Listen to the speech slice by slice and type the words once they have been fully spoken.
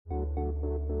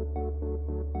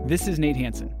This is Nate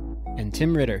Hansen. And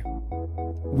Tim Ritter.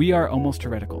 We are Almost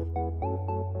Heretical.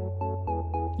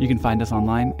 You can find us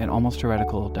online at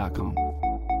almostheretical.com.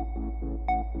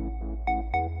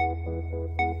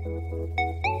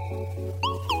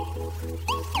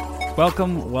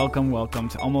 Welcome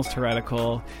to Almost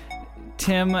Heretical.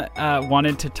 Tim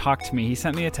wanted to talk to me. He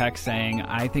sent me a text saying,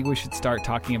 I think we should start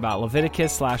talking about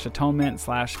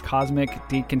Leviticus/atonement/cosmic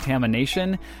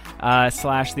decontamination /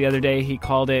 the other day he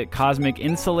called it cosmic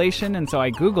insulation. And so I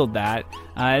Googled that.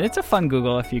 And it's a fun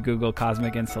Google if you Google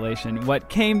cosmic insulation. What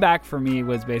came back for me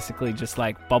was basically just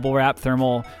like bubble wrap,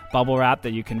 thermal bubble wrap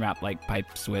that you can wrap like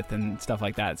pipes with and stuff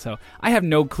like that. So I have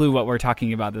no clue what we're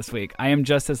talking about this week. I am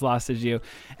just as lost as you.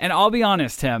 And I'll be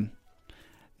honest, Tim,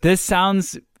 this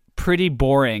sounds pretty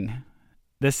boring.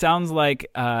 This sounds like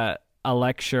a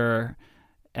lecture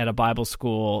at a Bible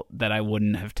school that I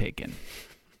wouldn't have taken.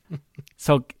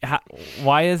 So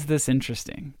why is this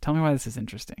interesting? Tell me why this is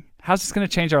interesting. How's this going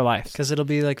to change our lives? Because it'll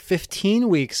be like 15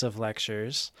 weeks of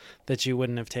lectures that you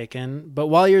wouldn't have taken. But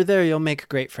while you're there, you'll make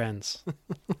great friends.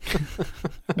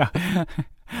 No.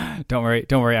 Don't worry.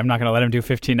 I'm not going to let him do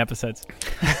 15 episodes.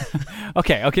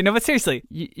 Okay. No, but seriously,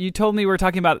 you told me we're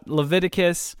talking about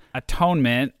Leviticus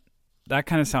atonement. That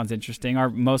kind of sounds interesting. Our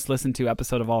most listened to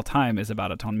episode of all time is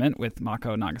about atonement with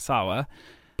Mako Nagasawa.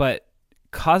 But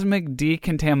cosmic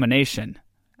decontamination.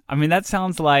 I mean, that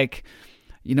sounds like,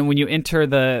 you know, when you enter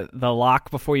the lock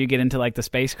before you get into like the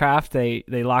spacecraft, they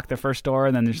lock the first door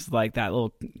and then there's like that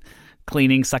little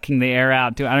cleaning, sucking the air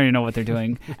out. I don't even know what they're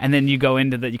doing. And then you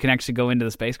can actually go into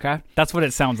the spacecraft. That's what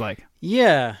it sounds like.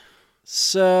 Yeah.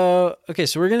 So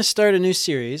we're going to start a new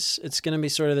series. It's going to be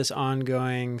sort of this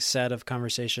ongoing set of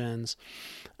conversations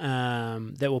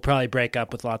that will probably break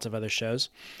up with lots of other shows.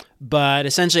 But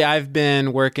essentially, I've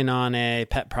been working on a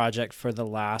pet project for the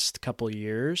last couple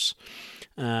years.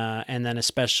 And then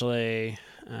especially,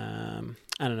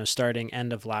 starting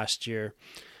end of last year,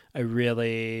 I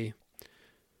really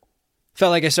felt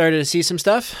like I started to see some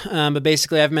stuff. But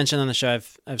basically, I've mentioned on the show,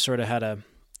 I've sort of had a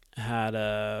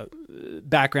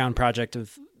background project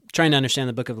of trying to understand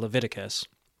the book of Leviticus,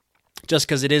 just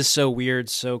because it is so weird,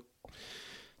 so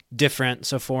different,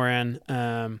 so foreign,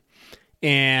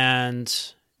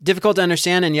 and difficult to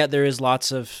understand, and yet there is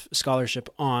lots of scholarship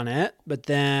on it. But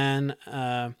then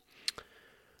I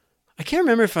can't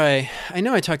remember if I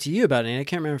know I talked to you about it, and I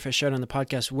can't remember if I shared on the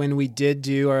podcast when we did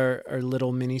do our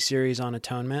little mini-series on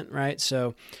atonement, right?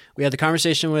 So we had the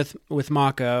conversation with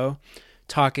Mako,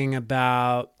 talking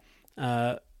about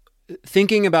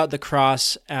thinking about the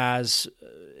cross as,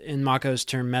 in Mako's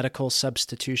term, medical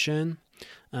substitution,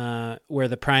 where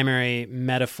the primary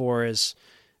metaphor is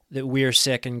that we're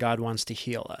sick and God wants to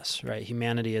heal us, right?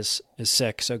 Humanity is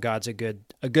sick, so God's a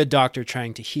good doctor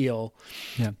trying to heal,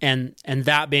 yeah. And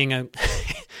that being a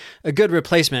good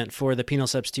replacement for the penal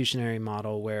substitutionary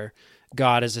model, where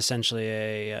God is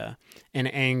essentially an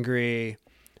angry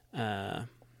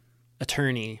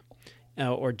attorney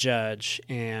or judge,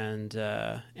 and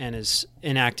is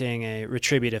enacting a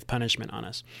retributive punishment on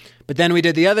us. But then we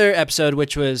did the other episode,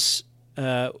 which was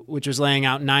laying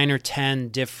out 9 or 10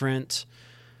 different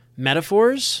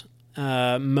metaphors.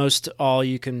 Most all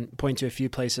you can point to a few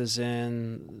places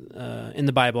in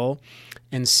the Bible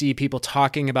and see people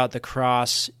talking about the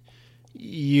cross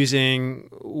using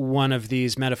one of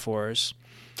these metaphors.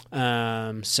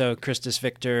 So Christus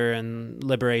Victor and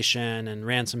liberation and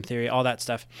ransom theory, all that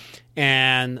stuff,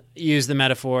 and use the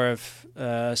metaphor of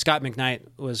Scott McKnight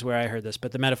was where I heard this,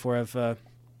 but the metaphor of a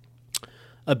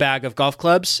bag of golf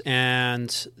clubs,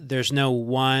 and there's no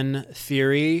one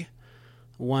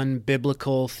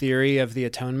biblical theory of the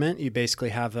atonement. You basically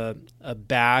have a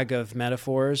bag of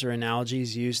metaphors or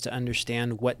analogies used to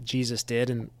understand what Jesus did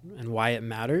and why it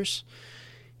matters.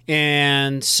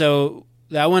 And so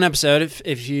that one episode,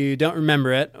 if you don't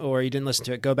remember it or you didn't listen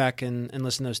to it, go back and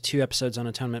listen to those 2 episodes on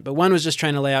atonement. But one was just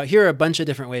trying to lay out, here are a bunch of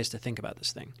different ways to think about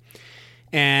this thing.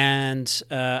 And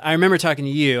I remember talking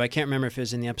to you, I can't remember if it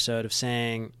was in the episode, of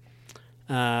saying,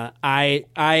 I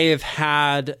have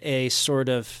had a sort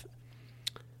of,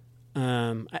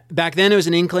 back then it was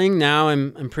an inkling, now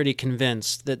I'm pretty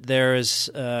convinced that there is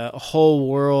a whole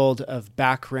world of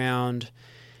background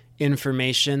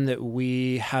information that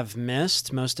we have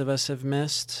missed, most of us have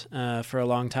missed for a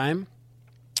long time,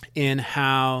 in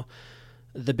how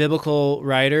the biblical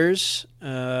writers,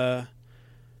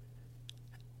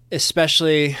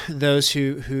 especially those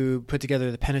who put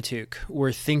together the Pentateuch,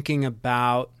 were thinking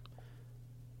about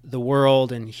the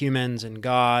world and humans and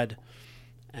God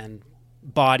and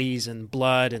bodies and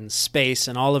blood and space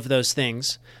and all of those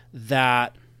things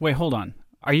that... Wait, hold on.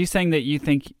 Are you saying that you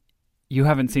think you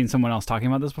haven't seen someone else talking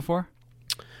about this before?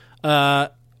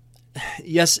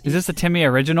 yes. Is this a Timmy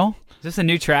original? Is this a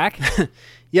new track?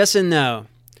 Yes and no.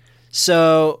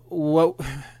 So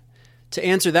to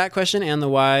answer that question and the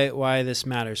why this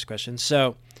matters question.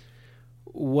 So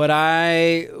what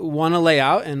I want to lay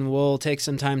out, and we'll take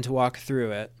some time to walk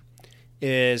through it,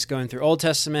 is going through Old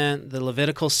Testament, the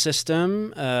Levitical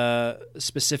system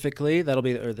specifically. That'll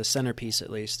be or the centerpiece at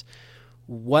least.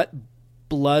 What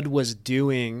blood was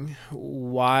doing,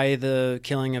 why the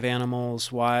killing of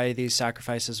animals, why these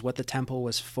sacrifices, what the temple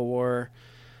was for,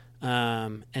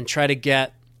 and try to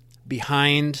get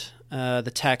behind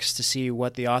the text to see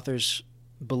what the authors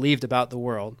believed about the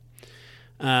world.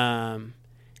 And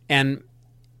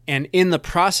in the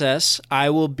process, I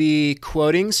will be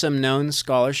quoting some known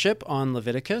scholarship on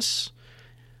Leviticus,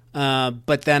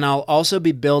 but then I'll also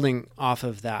be building off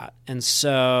of that. And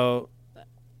so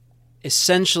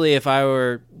essentially, if I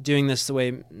were doing this the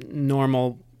way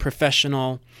normal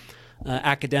professional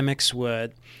academics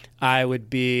would, I would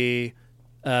be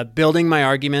building my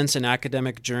arguments in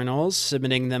academic journals,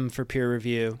 submitting them for peer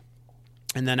review.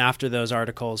 And then after those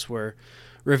articles were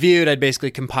reviewed, I'd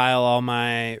basically compile all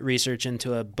my research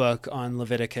into a book on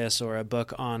Leviticus or a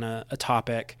book on a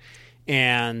topic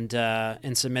and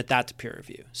submit that to peer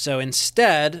review. So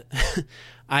instead,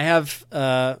 I have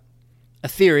a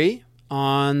theory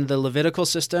on the Levitical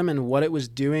system and what it was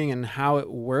doing and how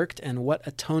it worked and what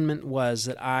atonement was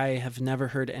that I have never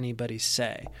heard anybody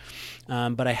say.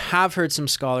 But I have heard some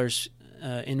scholars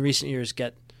in recent years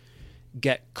get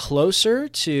closer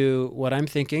to what I'm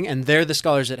thinking, and they're the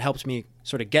scholars that helped me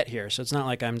sort of get here. So it's not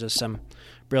like I'm just some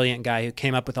brilliant guy who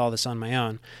came up with all this on my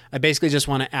own. I basically just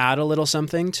want to add a little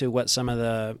something to what some of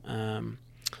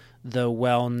the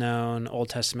well-known Old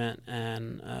Testament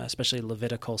and especially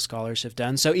Levitical scholars have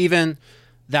done. So even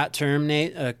that term,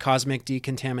 Nate, cosmic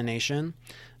decontamination,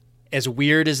 as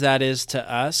weird as that is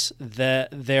to us,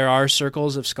 there are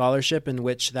circles of scholarship in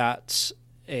which that's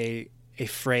a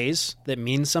phrase that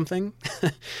means something.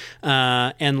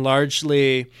 And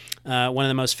largely, one of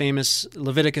the most famous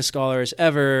Leviticus scholars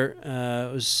ever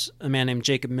was a man named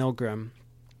Jacob Milgrom.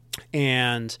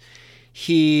 And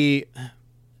his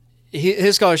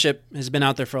scholarship has been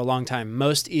out there for a long time.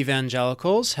 Most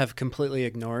evangelicals have completely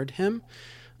ignored him.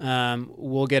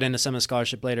 We'll get into some of the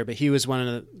scholarship later, but he was one of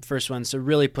the first ones to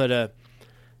really put a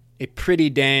pretty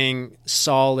dang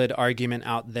solid argument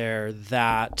out there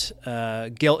that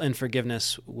guilt and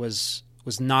forgiveness was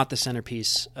not the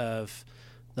centerpiece of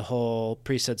the whole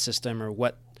priesthood system or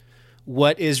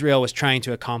what Israel was trying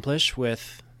to accomplish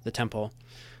with the temple,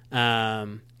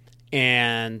 and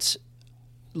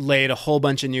laid a whole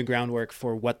bunch of new groundwork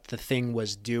for what the thing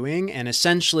was doing. And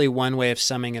essentially one way of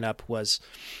summing it up was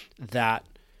that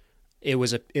it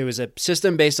was a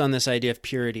system based on this idea of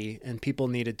purity, and people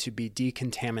needed to be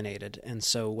decontaminated. And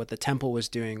so what the temple was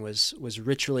doing was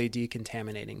ritually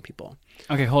decontaminating people.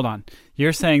 Okay, hold on.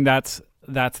 You're saying that's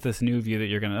this new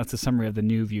view that's a summary of the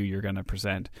new view you're gonna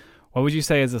present. What would you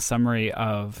say is a summary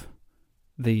of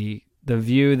the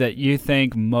view that you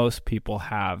think most people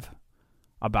have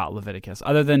about Leviticus,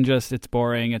 other than just it's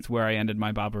boring, it's where I ended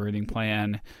my Bible reading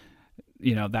plan,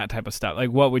 that type of stuff?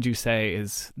 Like, what would you say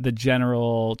is the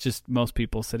general, just most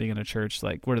people sitting in a church,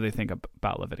 like, what do they think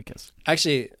about Leviticus?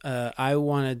 Actually, I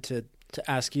wanted to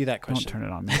ask you that question. Don't turn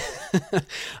it on me.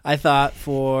 I thought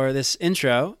for this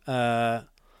intro,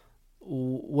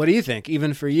 what do you think?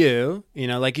 Even for you,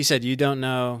 like you said, you don't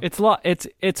know. It's law. It's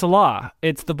a law.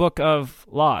 It's the book of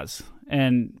laws,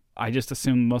 and I just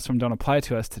assume most of them don't apply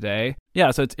to us today.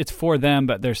 Yeah, so it's for them,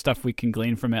 but there's stuff we can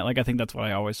glean from it. Like, I think that's what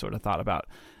I always sort of thought about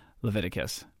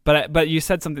Leviticus. But you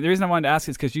said something. The reason I wanted to ask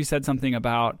is because you said something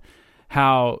about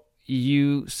how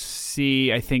you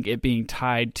see, I think, it being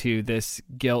tied to this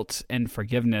guilt and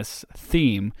forgiveness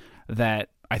theme that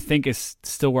I think is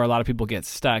still where a lot of people get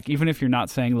stuck. Even if you're not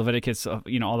saying Leviticus, all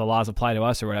the laws apply to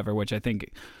us or whatever, which I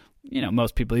think,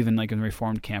 most people, even like in the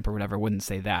Reformed camp or whatever, wouldn't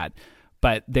say that.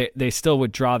 But they still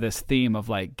would draw this theme of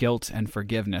like guilt and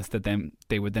forgiveness that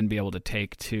they would then be able to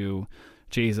take to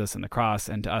Jesus and the cross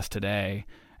and to us today.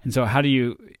 And so how do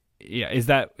you, is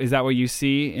that what you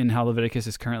see in how Leviticus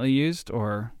is currently used,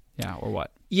 or what?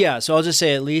 Yeah, so I'll just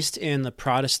say, at least in the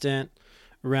Protestant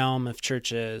realm of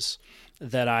churches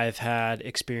that I've had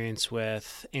experience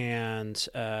with, and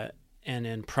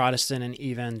in Protestant and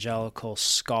evangelical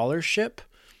scholarship,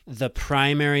 the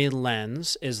primary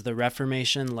lens is the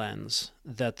Reformation lens,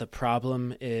 that the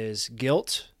problem is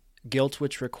guilt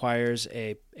which requires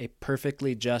a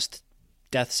perfectly just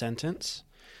death sentence,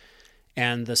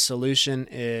 and the solution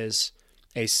is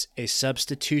a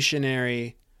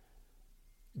substitutionary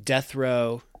death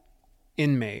row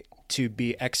inmate to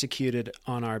be executed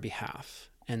on our behalf.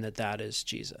 and that is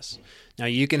Jesus. Now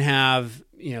you can have,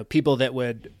 people that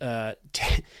would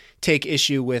take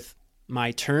issue with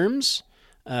my terms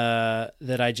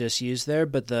that I just used there,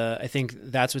 but I think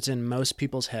that's what's in most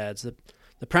people's heads.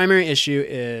 The primary issue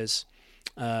is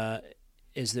that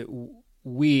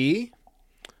we,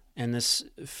 and this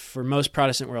for most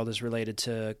Protestant world is related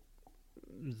to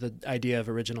the idea of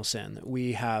original sin, that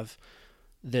we have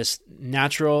this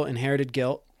natural inherited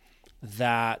guilt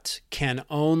that can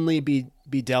only be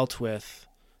dealt with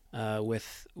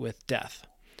death.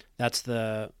 That's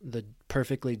the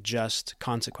perfectly just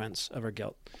consequence of our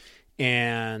guilt.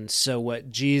 And so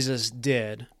what Jesus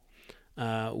did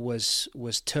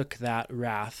was took that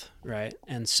wrath, right?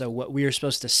 And so what we are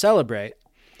supposed to celebrate,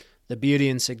 the beauty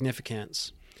and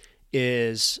significance,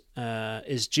 is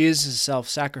Jesus'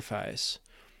 self-sacrifice,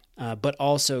 but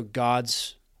also God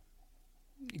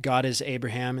is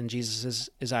Abraham and Jesus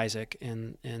is Isaac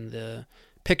in the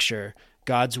picture.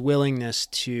 God's willingness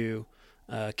to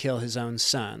kill his own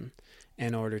son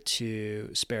in order to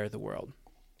spare the world.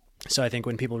 So I think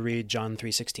when people read John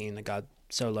 3:16, that God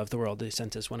so loved the world that he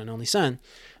sent his one and only son,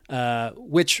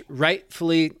 which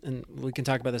rightfully, and we can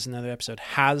talk about this in another episode,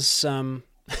 has some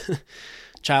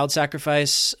child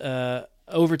sacrifice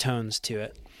overtones to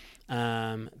it.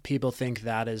 People think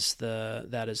that is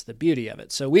the beauty of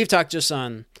it. So we've talked just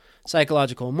on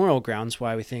psychological and moral grounds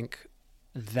why we think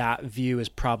that view is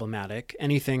problematic.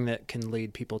 Anything that can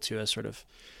lead people to a sort of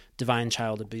divine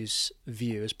child abuse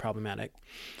view is problematic.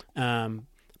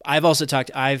 I've also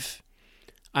talked. I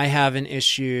have an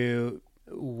issue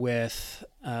with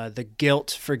the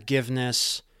guilt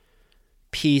forgiveness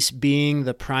piece being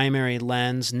the primary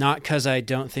lens, not because I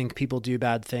don't think people do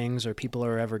bad things or people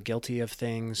are ever guilty of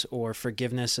things or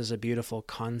forgiveness is a beautiful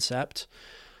concept,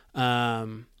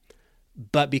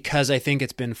 but because I think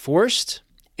it's been forced,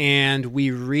 and we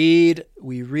read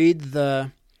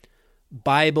the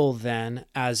Bible then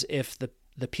as if the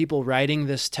people writing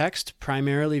this text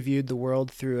primarily viewed the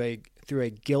world through a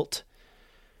guilt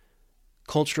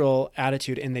cultural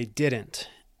attitude, and they didn't.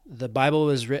 The Bible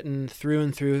was written through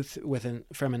and through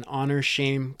from an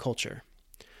honor-shame culture,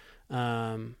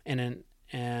 and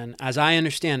as I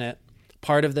understand it,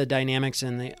 part of the dynamics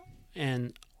in the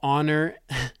honor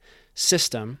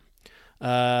system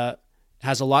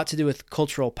has a lot to do with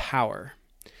cultural power,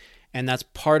 and that's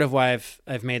part of why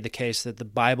I've made the case that the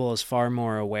Bible is far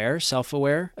more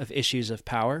self-aware of issues of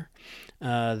power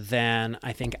than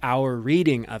I think our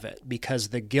reading of it, because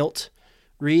the guilt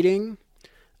reading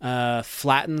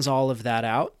flattens all of that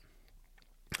out.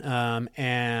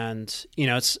 And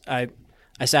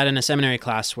I sat in a seminary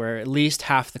class where at least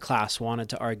half the class wanted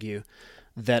to argue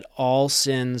that all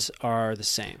sins are the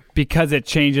same. Because it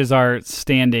changes our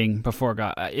standing before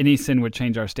God. Any sin would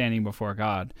change our standing before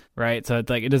God, right? So it's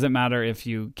like, it doesn't matter if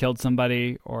you killed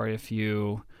somebody or if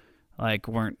you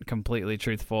weren't completely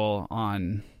truthful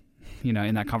on,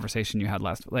 in that conversation you had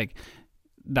last,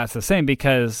 that's the same,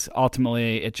 because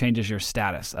ultimately it changes your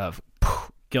status of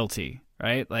guilty,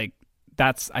 right?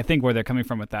 That's, I think, where they're coming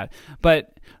from with that.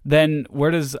 But then where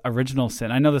does original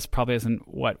sin? I know this probably isn't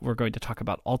what we're going to talk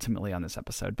about ultimately on this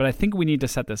episode, but I think we need to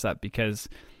set this up because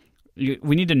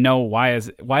we need to know why is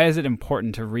it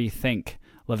important to rethink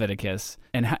Leviticus,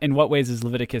 and in what ways is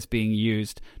Leviticus being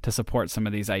used to support some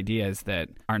of these ideas that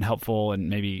aren't helpful and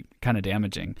maybe kind of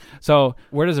damaging. So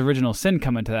where does original sin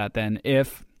come into that then?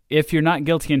 If you're not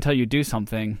guilty until you do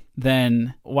something,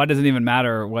 then why does it even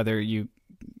matter whether you,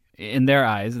 in their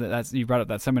eyes, you brought up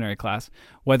that seminary class,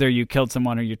 whether you killed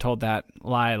someone or you told that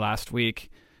lie last week,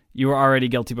 you were already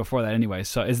guilty before that anyway.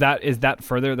 So is that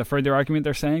the further argument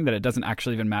they're saying, that it doesn't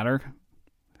actually even matter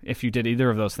if you did either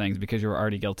of those things because you were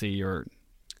already guilty, you're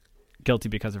guilty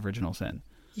because of original sin?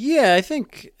 Yeah, I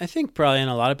think probably in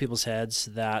a lot of people's heads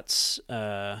that's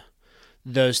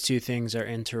those two things are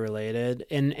interrelated.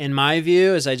 In my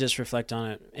view, as I just reflect on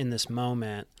it in this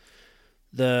moment,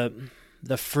 the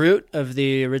fruit of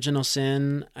the original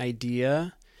sin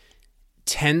idea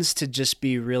tends to just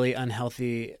be really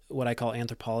unhealthy, what I call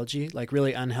anthropology,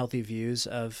 really unhealthy views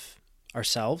of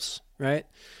ourselves, right?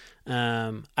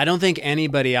 I don't think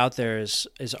anybody out there is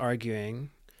arguing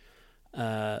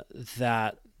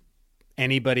that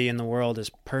anybody in the world is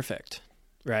perfect,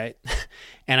 right?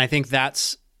 And I think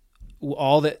that's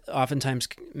all that oftentimes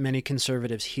many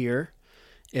conservatives hear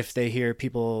if they hear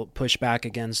people push back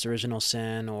against original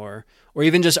sin, or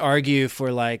even just argue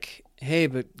for hey,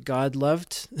 but God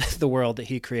loved the world that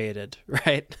he created,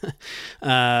 right?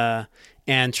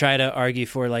 And try to argue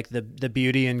for the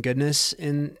beauty and goodness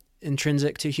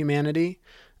intrinsic to humanity.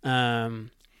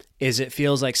 is it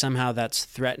feels like somehow that's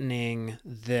threatening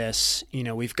this,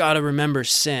 we've got to remember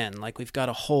sin, like we've got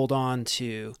to hold on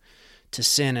to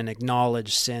sin and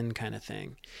acknowledge sin kind of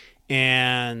thing.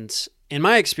 And in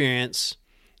my experience,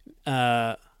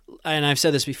 and I've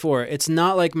said this before, it's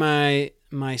not like my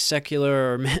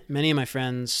secular or many of my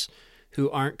friends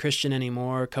who aren't Christian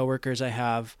anymore, coworkers I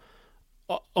have,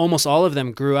 almost all of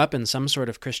them grew up in some sort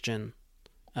of Christian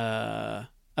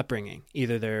upbringing.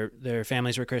 Either their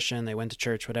families were Christian, they went to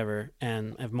church, whatever,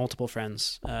 and I have multiple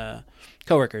friends,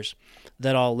 coworkers,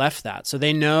 that all left that. So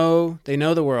they know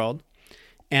the world,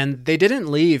 and they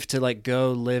didn't leave to like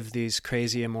go live these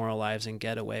crazy immoral lives and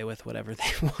get away with whatever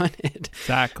they wanted.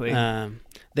 Exactly.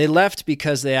 They left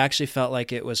because they actually felt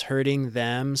like it was hurting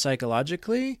them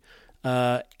psychologically,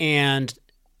 and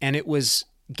it was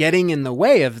getting in the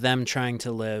way of them trying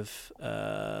to live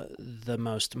the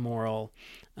most moral,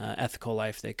 ethical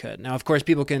life they could. Now, of course,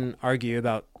 people can argue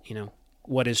about,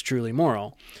 what is truly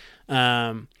moral.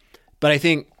 But I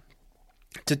think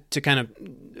to kind of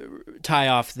tie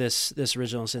off this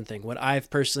original sin thing, what I've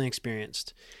personally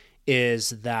experienced is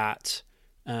that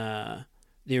the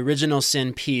original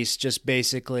sin piece just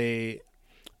basically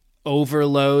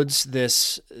overloads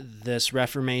this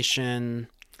Reformation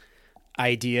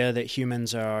idea that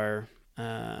humans are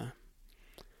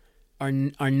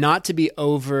not to be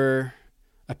over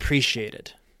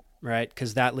appreciated, right?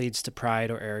 Because that leads to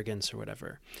pride or arrogance or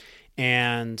whatever.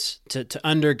 And to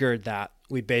undergird that,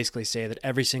 we basically say that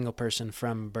every single person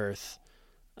from birth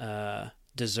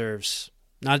deserves,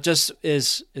 not just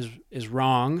is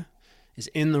wrong, is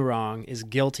in the wrong, is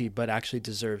guilty, but actually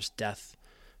deserves death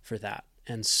for that.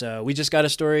 And so we just got a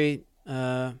story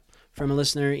from a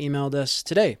listener emailed us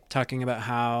today talking about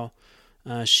how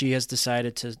she has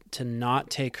decided to not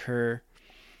take her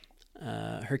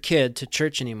kid to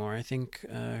church anymore. I think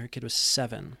her kid was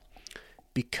 7,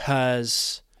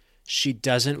 because she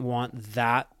doesn't want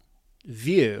that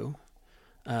view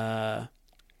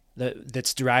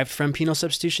that's derived from penal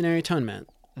substitutionary atonement,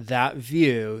 that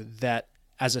view that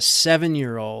as a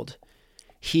 7-year-old,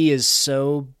 he is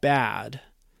so bad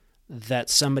that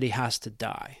somebody has to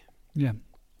die. Yeah.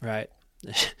 Right.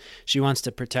 She wants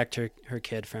to protect her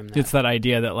kid from that. It's that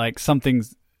idea that like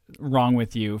something's wrong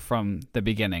with you from the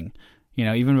beginning,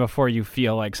 even before you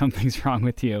feel like something's wrong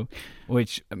with you,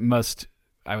 which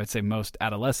I would say most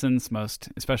adolescents,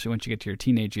 especially once you get to your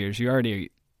teenage years, you already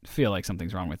feel like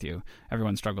something's wrong with you.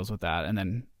 Everyone struggles with that. And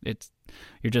then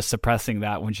you're just suppressing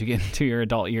that once you get into your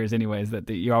adult years anyways, that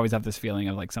you always have this feeling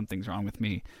of like something's wrong with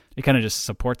me. It kind of just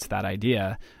supports that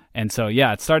idea. And so,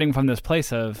 yeah, it's starting from this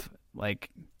place of like,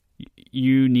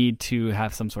 you need to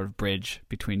have some sort of bridge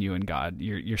between you and God.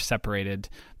 You're separated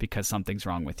because something's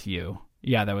wrong with you.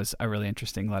 Yeah, that was a really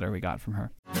interesting letter we got from her.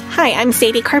 Hi, I'm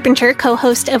Sadie Carpenter,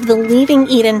 co-host of the Leaving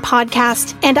Eden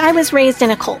podcast, and I was raised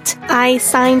in a cult. I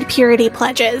signed purity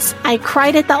pledges. I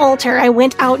cried at the altar. I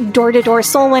went out door-to-door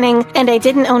soul winning, and I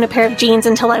didn't own a pair of jeans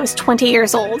until I was 20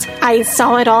 years old. I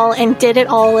saw it all and did it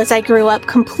all as I grew up,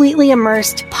 completely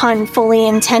immersed, pun fully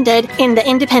intended, in the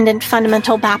independent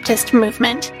fundamental Baptist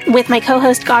movement. With my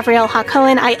co-host Gavriel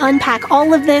Hacohen, I unpack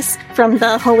all of this, from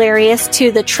the hilarious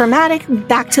to the traumatic,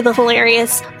 back to the hilarious,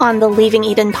 on the Leaving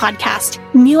Eden podcast.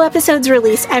 New episodes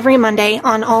release every Monday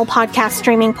on all podcast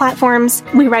streaming platforms.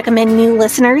 We recommend new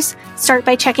listeners start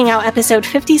by checking out episode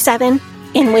 57,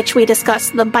 in which we discuss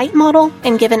the BITE model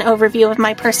and give an overview of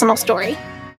my personal story.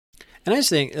 And I just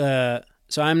think,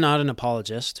 so I'm not an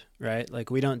apologist, right? Like,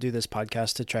 we don't do this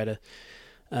podcast to try to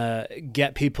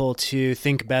get people to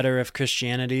think better of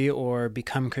Christianity or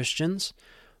become Christians.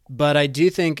 But I do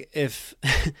think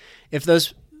for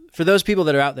those people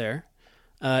that are out there,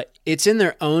 it's in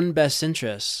their own best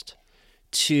interest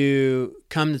to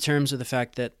come to terms with the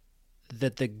fact that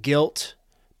the guilt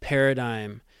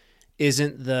paradigm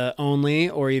isn't the only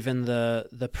or even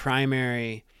the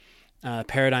primary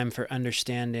paradigm for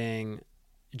understanding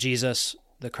Jesus,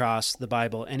 the cross, the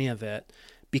Bible, any of it.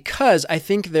 Because I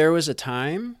think there was a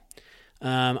time,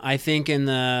 I think in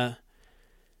the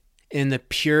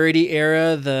purity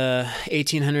era, the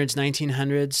 1800s,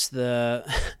 1900s, the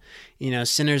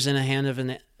sinners in the hand of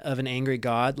an angry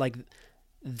God, like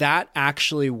that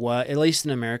actually was, at least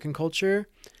in American culture,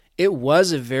 it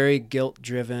was a very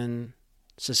guilt-driven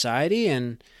society.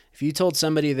 And if you told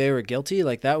somebody they were guilty,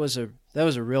 like that was a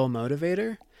real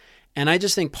motivator. And I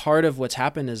just think part of what's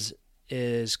happened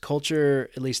is culture,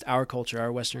 at least our culture,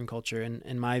 our Western culture,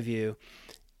 in my view,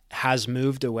 has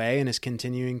moved away and is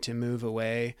continuing to move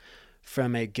away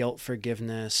from a guilt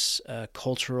forgiveness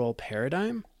cultural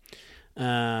paradigm.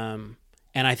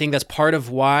 And I think that's part of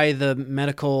why the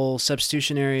medical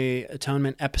substitutionary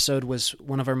atonement episode was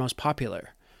one of our most popular,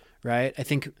 right? I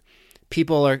think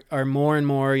people are more and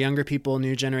more, younger people,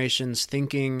 new generations,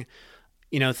 thinking,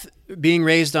 being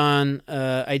raised on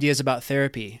ideas about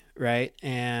therapy, right?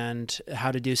 And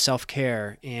how to do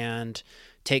self-care and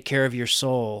take care of your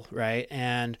soul, right?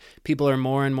 And people are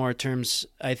more and more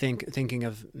thinking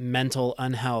of mental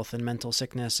unhealth and mental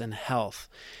sickness and health,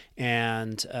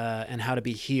 and how to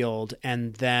be healed,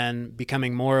 and then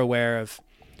becoming more aware of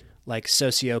like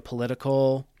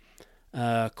socio-political,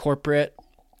 corporate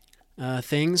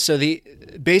things. So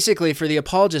basically for the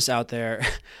apologists out there,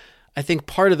 I think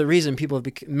part of the reason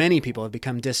many people have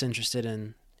become disinterested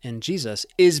in Jesus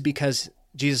is because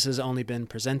Jesus has only been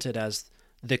presented as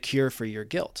the cure for your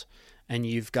guilt. And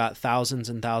you've got thousands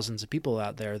and thousands of people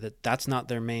out there that's not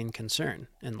their main concern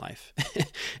in life,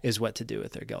 is what to do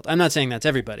with their guilt. I'm not saying that's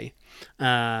everybody.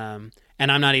 And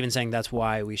I'm not even saying that's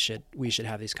why we should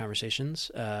have these conversations.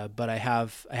 But I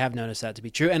have noticed that to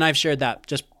be true. And I've shared that,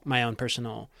 just my own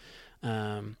personal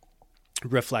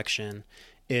reflection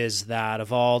is that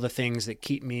of all the things that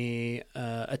keep me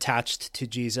attached to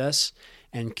Jesus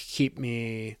and keep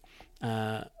me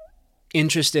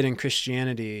interested in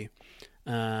Christianity,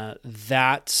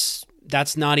 that's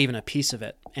not even a piece of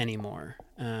it anymore.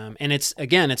 And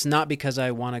it's not because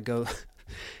I want to go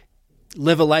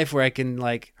live a life where I can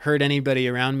like hurt anybody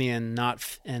around me and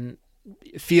and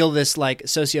feel this like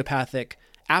sociopathic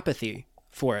apathy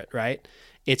for it, right?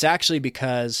 It's actually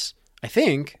because I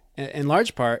think, in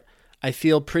large part, I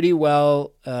feel pretty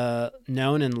well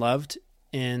known and loved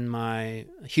in my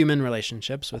human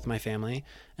relationships with my family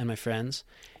and my friends.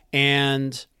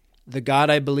 And the God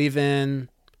I believe in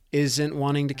isn't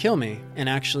wanting to kill me and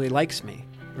actually likes me,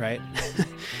 right?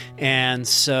 And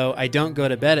so I don't go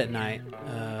to bed at night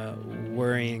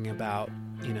worrying about,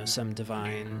 some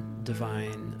divine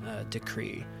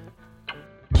decree.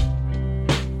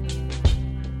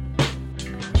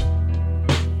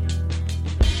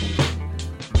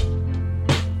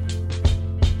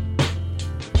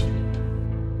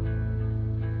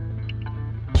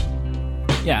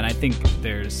 Yeah, and I think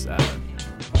there's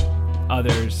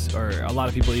others, or a lot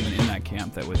of people even in that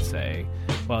camp, that would say,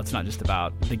 well, it's not just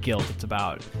about the guilt, it's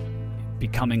about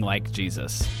becoming like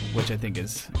Jesus, which I think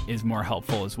is more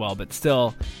helpful as well. But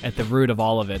still, at the root of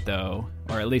all of it, though,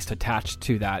 or at least attached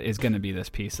to that, is going to be this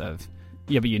piece of,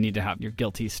 but you need to have your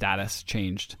guilty status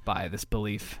changed by this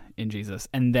belief in Jesus,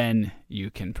 and then you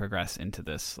can progress into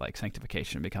this like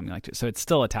sanctification and becoming like Jesus. So it's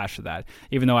still attached to that,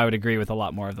 even though I would agree with a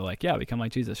lot more of the become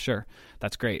like Jesus. Sure,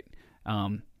 that's great.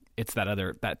 It's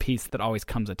that piece that always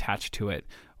comes attached to it,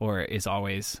 or is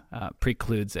always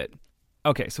precludes it.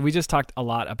 Okay, so we just talked a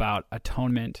lot about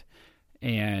atonement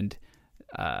and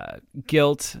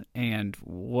guilt, and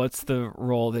what's the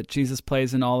role that Jesus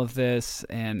plays in all of this.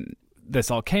 And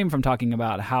this all came from talking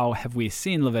about how have we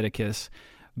seen Leviticus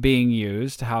being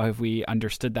used, how have we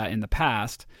understood that in the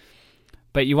past.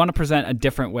 But you want to present a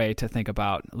different way to think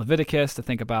about Leviticus, to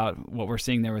think about what we're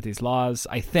seeing there with these laws.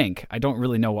 I don't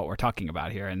really know what we're talking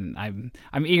about here, and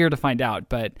I'm eager to find out.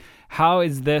 But how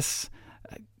is this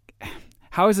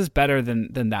better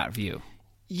than that view?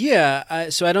 Yeah,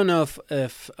 so I don't know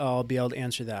if I'll be able to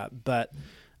answer that, but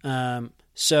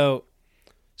so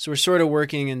we're sort of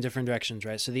working in different directions,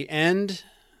 right? So the end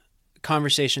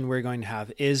conversation we're going to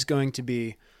have is going to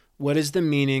be, what is the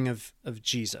meaning of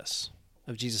Jesus?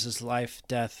 Of Jesus' life,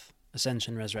 death,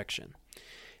 ascension, resurrection.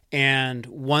 And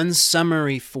one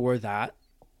summary for that,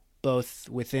 both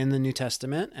within the New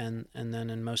Testament and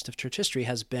then in most of church history,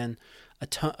 has been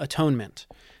atonement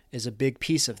is a big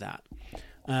piece of that.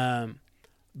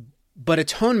 But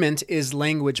atonement is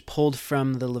language pulled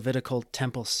from the Levitical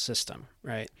temple system,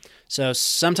 right? So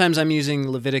sometimes I'm using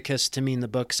Leviticus to mean the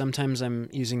book. Sometimes I'm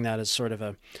using that as sort of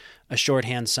a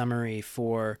shorthand summary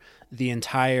for the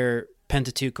entire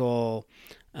Pentateuchal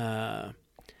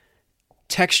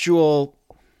textual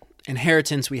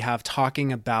inheritance we have,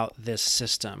 talking about this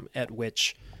system at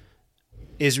which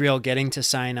Israel getting to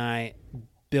Sinai,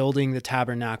 building the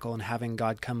tabernacle, and having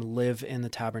God come live in the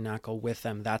tabernacle with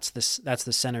them. That's the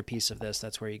centerpiece of this.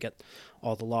 That's where you get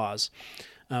all the laws.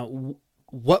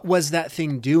 What was that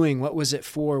thing doing? What was it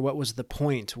for? What was the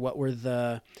point? What were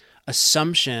the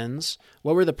assumptions?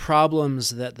 What were the problems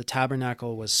that the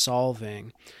tabernacle was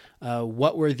solving?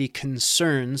 What were the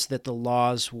concerns that the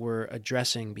laws were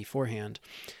addressing beforehand?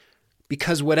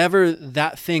 Because whatever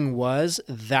that thing was,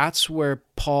 that's where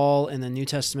Paul and the New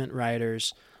Testament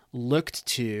writers looked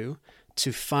to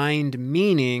find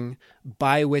meaning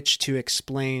by which to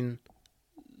explain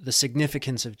the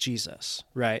significance of Jesus,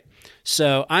 right?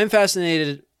 So I'm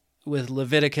fascinated with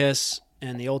Leviticus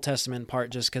and the Old Testament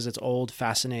part just because it's old,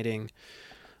 fascinating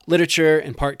literature,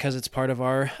 in part because it's part of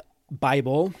our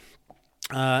Bible,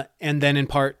 and then in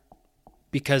part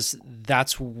because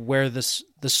that's where the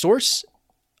source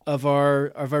of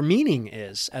our meaning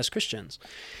is as Christians.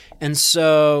 And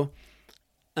so,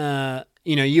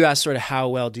 you asked sort of how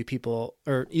well do people,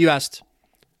 or you asked,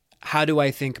 how do I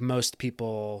think most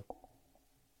people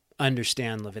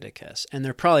understand Leviticus? And there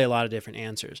are probably a lot of different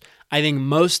answers. I think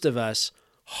most of us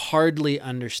hardly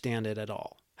understand it at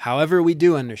all. However we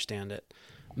do understand it,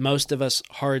 most of us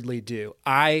hardly do.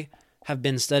 I have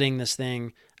been studying this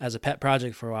thing as a pet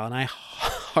project for a while, and I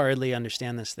hardly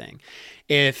understand this thing.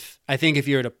 I think if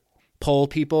you were to poll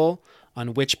people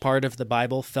on which part of the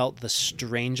Bible felt the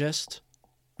strangest,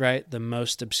 right, the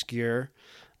most obscure,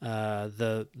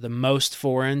 the most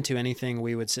foreign to anything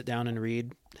we would sit down and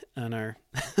read on our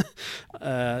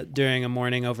during a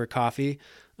morning over coffee,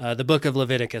 the book of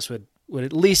Leviticus would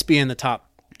at least be in the top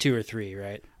 2 or 3,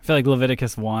 right? I feel like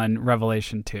Leviticus 1,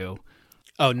 Revelation 2.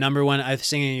 Oh, number 1. I was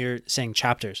thinking you're saying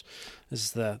chapters.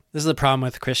 This is the problem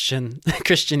with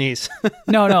Christianese.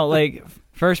 No, like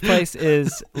first place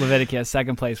is Leviticus,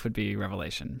 second place would be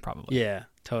Revelation, probably. Yeah,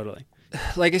 totally.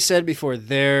 Like I said before,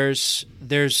 there's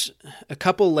a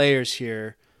couple layers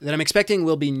here that I'm expecting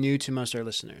will be new to most of our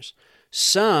listeners.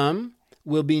 Some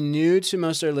will be new to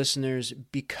most of our listeners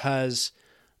because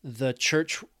the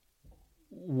church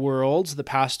world, the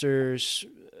pastors,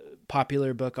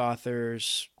 popular book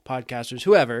authors, podcasters,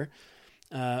 whoever,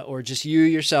 or just you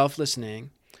yourself listening,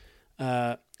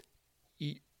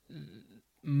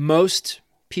 most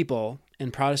people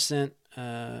in Protestant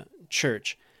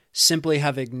church simply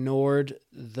have ignored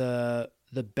the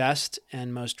best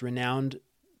and most renowned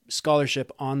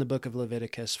scholarship on the book of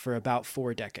Leviticus for about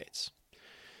 4 decades.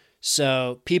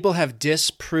 So people have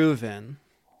disproven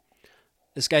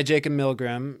this guy, Jacob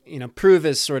Milgrom. Prove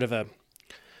is sort of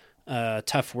a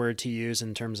tough word to use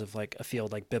in terms of like a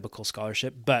field like biblical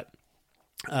scholarship, but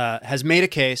has made a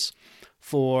case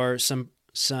for some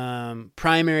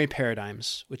primary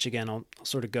paradigms, which again, I'll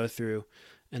sort of go through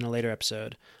in a later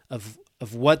episode, of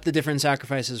what the different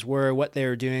sacrifices were, what they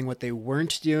were doing, what they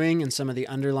weren't doing, and some of the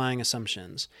underlying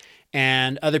assumptions.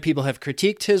 And other people have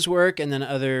critiqued his work, and then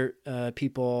other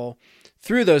people,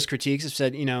 through those critiques, have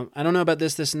said, I don't know about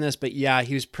this, and this, but yeah,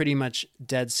 he was pretty much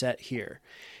dead set here.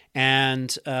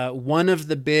 And one of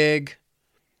the big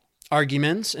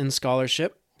arguments in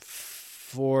scholarship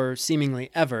for seemingly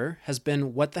ever has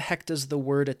been, what the heck does the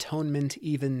word atonement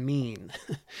even mean?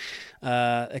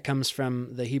 It comes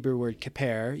from the Hebrew word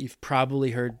kippur. You've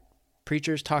probably heard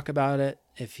preachers talk about it.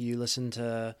 If you listen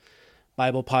to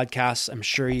Bible podcasts, I'm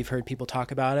sure you've heard people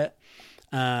talk about it.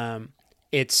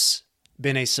 It's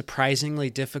been a surprisingly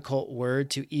difficult word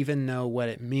to even know what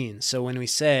it means. So when we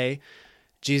say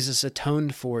Jesus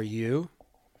atoned for you,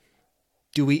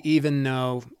 do we even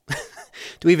know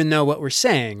what we're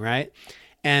saying, right?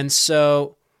 And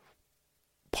so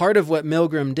part of what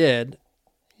Milgrom did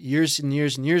years and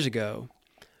years and years ago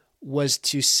was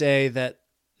to say that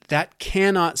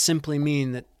cannot simply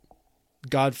mean that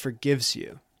God forgives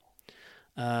you.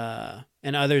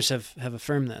 And others have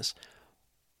affirmed this.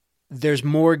 There's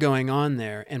more going on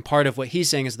there. And part of what he's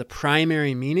saying is the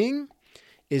primary meaning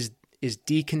is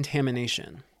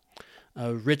decontamination,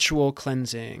 ritual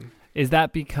cleansing. Is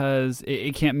that because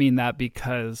it can't mean that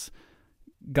because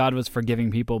God was forgiving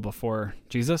people before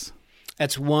Jesus?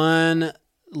 That's one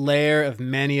layer of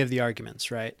many of the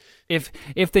arguments, right? If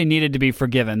they needed to be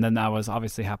forgiven, then that was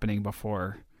obviously happening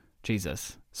before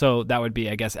Jesus. So that would be,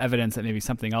 I guess, evidence that maybe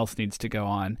something else needs to go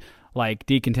on. Like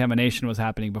decontamination was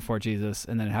happening before Jesus,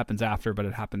 and then it happens after, but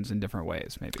it happens in different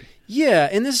ways, maybe. Yeah,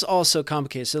 and this is also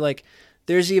complicated. So, like,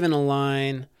 there's even a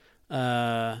line,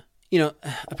 I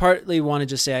partly want to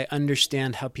just say I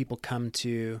understand how people come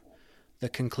to the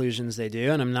conclusions they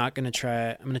do, and I'm going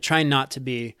to try not to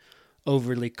be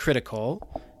overly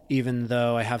critical, even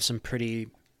though I have some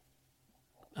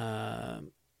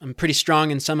I'm pretty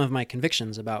strong in some of my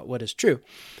convictions about what is true.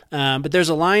 But there's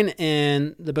a line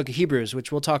in the book of Hebrews,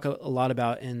 which we'll talk a lot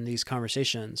about in these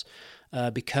conversations,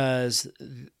 because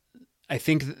I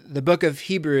think the book of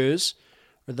Hebrews,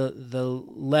 or the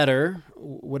letter,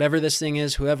 whatever this thing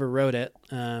is, whoever wrote it,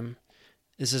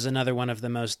 this is another one of the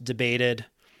most debated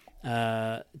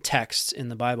texts in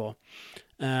the Bible.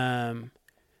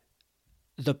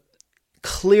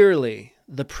 Clearly,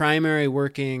 the primary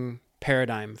working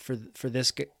paradigm for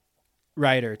this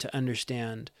writer to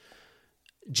understand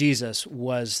Jesus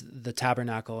was the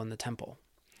tabernacle and the temple,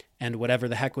 and whatever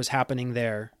the heck was happening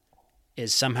there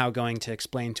is somehow going to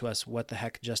explain to us what the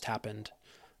heck just happened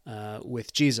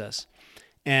with Jesus.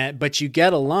 But you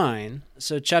get a line.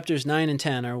 So chapters 9 and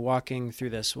 10 are walking through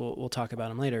this. We'll talk about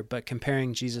them later, but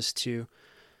comparing Jesus to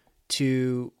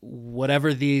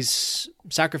whatever these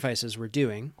sacrifices were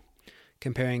doing,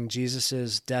 comparing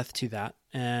Jesus' death to that.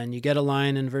 And you get a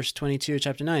line in verse 22 of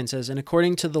chapter 9. It says, "And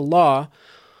according to the law,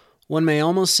 one may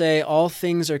almost say all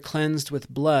things are cleansed with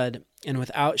blood, and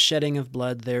without shedding of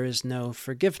blood there is no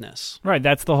forgiveness." Right,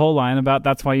 that's the whole line about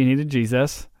that's why you needed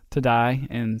Jesus to die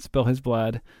and spill his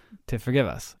blood to forgive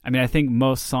us. I mean, I think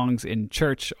most songs in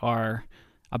church are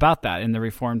about that in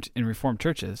reformed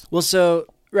churches. Well, so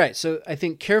I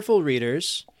think careful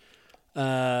readers,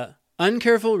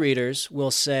 uncareful readers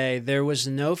will say there was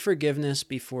no forgiveness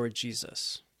before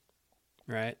Jesus,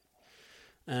 right?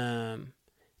 And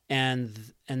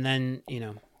then,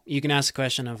 you can ask the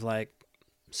question of like,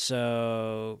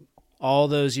 so all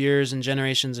those years and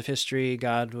generations of history,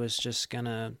 God was just going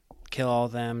to kill all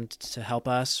of them to help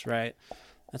us, right?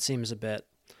 That seems a bit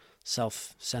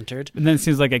self-centered. And then it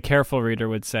seems like a careful reader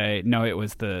would say, no, it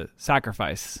was the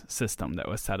sacrifice system that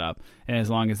was set up. And as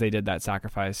long as they did that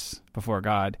sacrifice before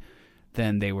God,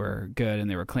 then they were good and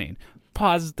they were clean.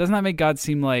 Pause. Doesn't that make God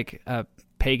seem like a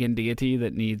pagan deity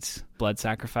that needs blood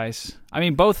sacrifice? I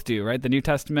mean, both do, right? The New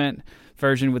Testament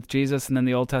version with Jesus and then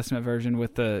the Old Testament version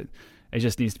with it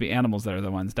just needs to be animals that are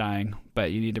the ones dying,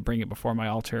 but you need to bring it before my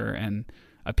altar and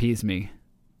appease me.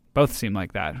 Both seem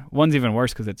like that. One's even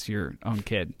worse because it's your own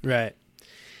kid. Right.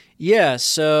 Yeah,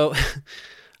 so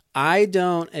I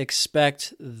don't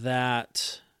expect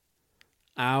that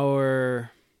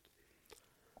our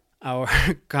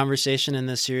conversation in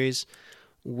this series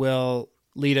will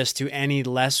lead us to any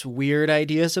less weird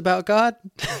ideas about God.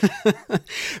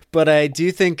 But I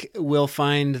do think we'll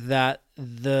find that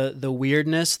the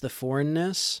weirdness, the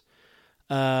foreignness,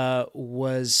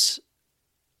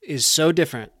 is so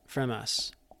different from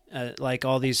us. Like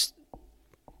all these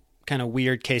kind of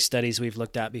weird case studies we've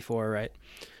looked at before, right?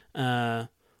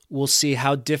 We'll see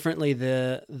how differently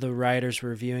the writers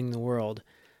were viewing the world.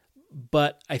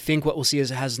 But I think what we'll see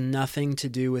is it has nothing to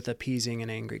do with appeasing an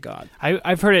angry God.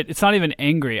 I've heard it. It's not even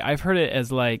angry. I've heard it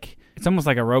as like, it's almost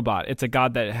like a robot. It's a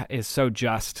God that is so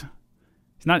just.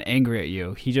 He's not angry at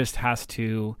you. He just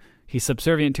he's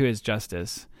subservient to his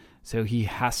justice. So he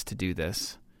has to do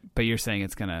this. But you're saying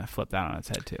it's going to flip that on its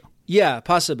head too. Yeah,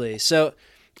 possibly. So,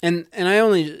 and I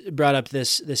only brought up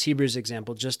this Hebrews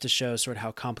example just to show sort of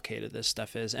how complicated this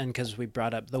stuff is. And because we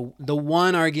brought up the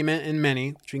one argument in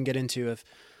many, which we can get into, of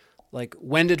like,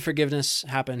 when did forgiveness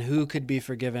happen? Who could be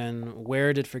forgiven?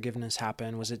 Where did forgiveness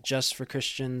happen? Was it just for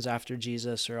Christians after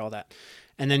Jesus or all that?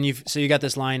 And then you got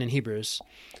this line in Hebrews.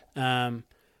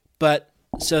 But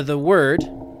so the word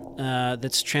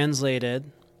that's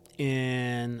translated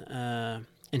in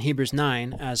Hebrews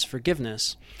 9 as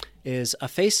forgiveness is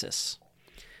aphesis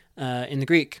in the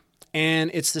Greek.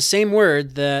 And it's the same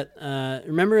word that,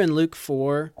 remember in Luke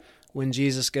 4, when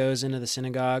Jesus goes into the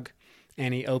synagogue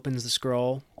and he opens the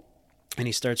scroll and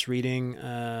he starts reading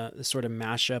this sort of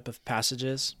mashup of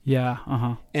passages? Yeah,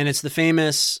 And it's the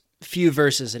famous few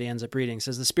verses that he ends up reading. It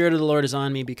says, "The Spirit of the Lord is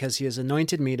on me because he has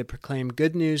anointed me to proclaim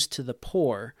good news to the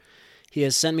poor. He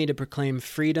has sent me to proclaim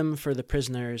freedom for the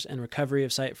prisoners and recovery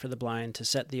of sight for the blind, to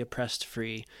set the oppressed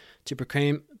free, to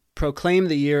proclaim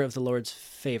the year of the Lord's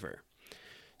favor."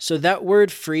 So that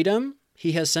word freedom,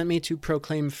 he has sent me to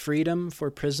proclaim freedom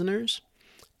for prisoners,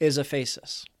 is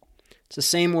aphesis. It's the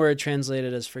same word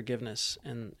translated as forgiveness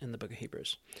in the book of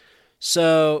Hebrews.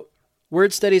 So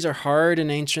word studies are hard in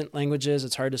ancient languages.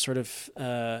 It's hard to sort of,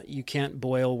 you can't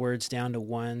boil words down to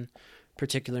one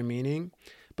particular meaning.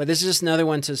 But this is just another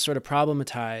one to sort of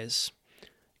problematize.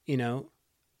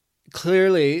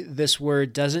 Clearly this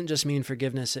word doesn't just mean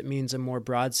forgiveness. It means a more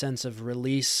broad sense of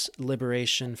release,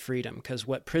 liberation, freedom. Because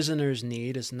what prisoners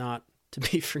need is not to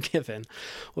be forgiven.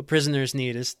 What prisoners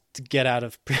need is to get out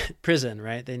of prison,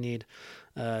 right? They need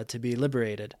to be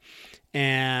liberated.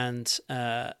 And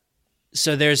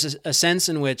so there's a sense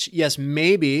in which, yes,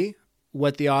 maybe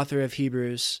what the author of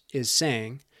Hebrews is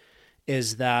saying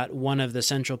is that one of the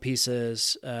central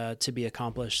pieces to be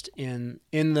accomplished in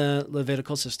the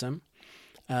Levitical system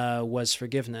was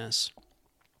forgiveness.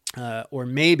 Or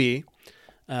maybe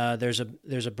there's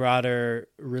a broader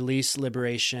release,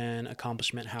 liberation,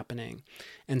 accomplishment happening.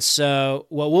 And so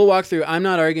what we'll walk through, I'm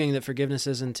not arguing that forgiveness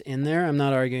isn't in there. I'm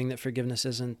not arguing that forgiveness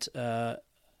isn't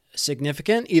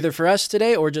significant either for us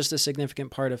today or just a significant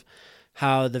part of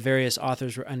how the various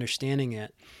authors were understanding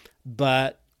it.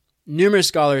 But numerous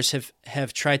scholars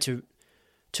have tried to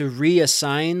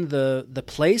reassign the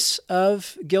place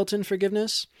of guilt and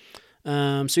forgiveness.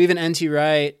 So even N.T.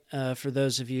 Wright, for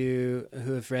those of you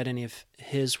who have read any of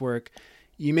his work,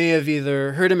 you may have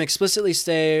either heard him explicitly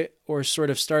say or sort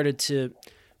of started to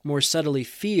more subtly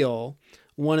feel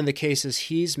one of the cases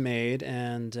he's made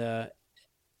and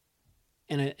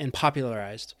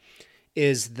popularized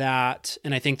is that,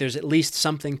 and I think there's at least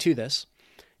something to this,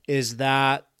 is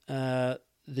that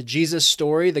the Jesus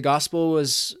story, the gospel,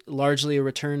 was largely a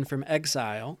return from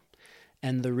exile.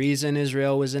 And the reason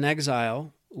Israel was in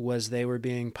exile was they were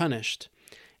being punished.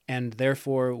 And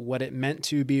therefore, what it meant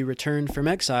to be returned from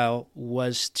exile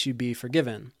was to be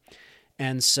forgiven.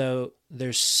 And so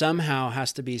there somehow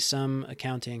has to be some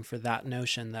accounting for that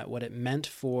notion that what it meant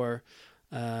for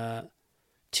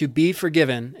to be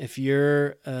forgiven, if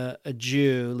you're a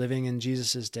Jew living in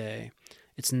Jesus's day,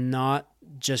 it's not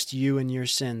just you and your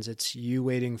sins. It's you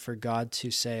waiting for God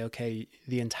to say, okay,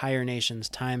 the entire nation's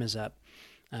time is up.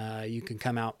 You can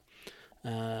come out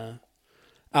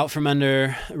from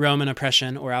under Roman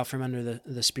oppression or out from under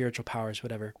the spiritual powers,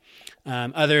 whatever.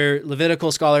 Other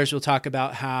Levitical scholars will talk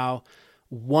about how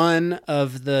one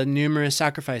of the numerous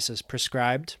sacrifices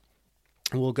prescribed,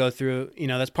 we'll go through,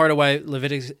 that's part of why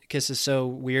Leviticus is so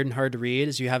weird and hard to read,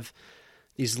 is you have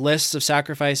these lists of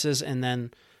sacrifices and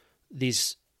then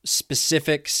these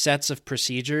specific sets of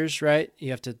procedures, right?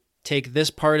 You have to take this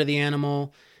part of the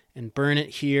animal and burn it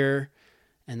here,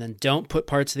 and then don't put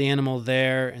parts of the animal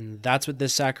there, and that's what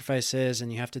this sacrifice is,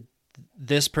 and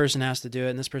this person has to do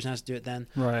it, and this person has to do it then.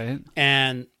 Right.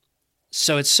 And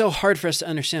so it's so hard for us to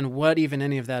understand what even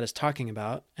any of that is talking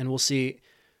about, and we'll see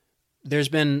there's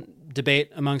been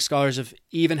debate among scholars of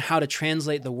even how to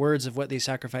translate the words of what these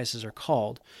sacrifices are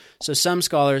called. So some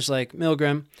scholars, like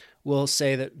Milgram, will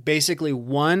say that basically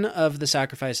one of the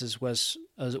sacrifices was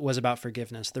about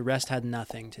forgiveness. The rest had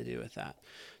nothing to do with that.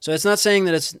 So it's not saying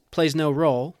that it plays no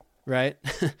role, right?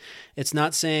 It's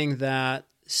not saying that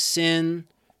sin,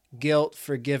 guilt,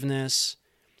 forgiveness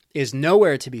is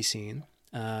nowhere to be seen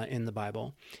in the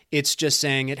Bible. It's just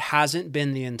saying it hasn't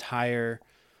been the entire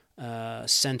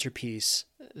centerpiece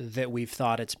that we've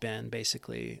thought it's been,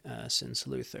 basically, since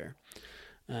Luther.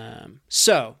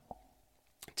 So,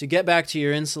 to get back to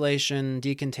your insulation,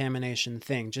 decontamination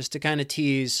thing, just to kind of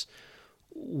tease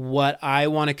what I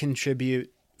want to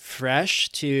contribute fresh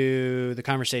to the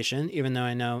conversation, even though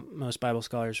I know most Bible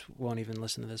scholars won't even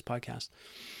listen to this podcast.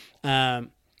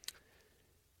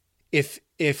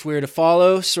 If we were to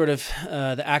follow sort of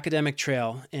the academic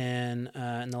trail in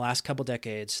the last couple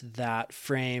decades, that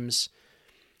reframes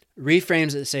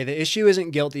it to say the issue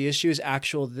isn't guilt, the issue is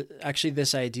actually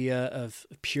this idea of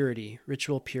purity,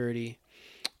 ritual purity,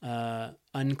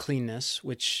 uncleanness,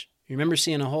 which you remember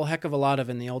seeing a whole heck of a lot of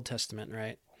in the Old Testament,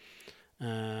 right?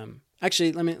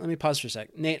 Actually, let me pause for a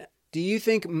sec. Nate, do you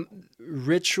think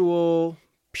ritual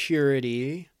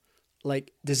purity,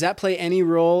 does that play any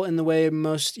role in the way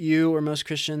most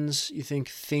Christians you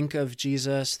think of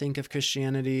Jesus, think of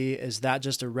Christianity? Is that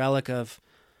just a relic of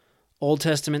Old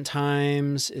Testament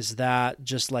times? Is that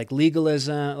just like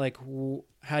legalism?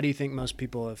 How do you think most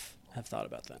people have thought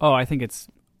about that? Oh, I think it's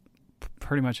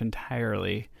pretty much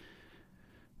entirely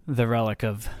the relic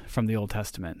from the Old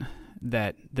Testament,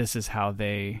 that this is how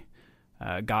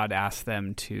God asked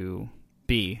them to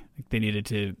be. They needed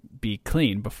to be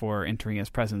clean before entering his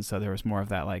presence. So there was more of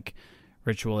that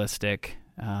ritualistic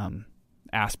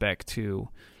aspect to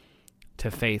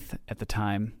faith at the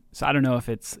time. So I don't know if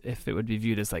it would be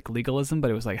viewed as legalism,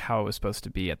 but it was how it was supposed to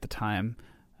be at the time.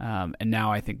 And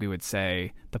now I think we would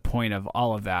say the point of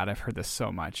all of that, I've heard this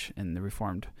so much in the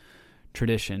Reformed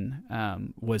tradition,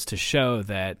 was to show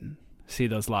that,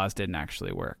 those laws didn't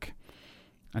actually work.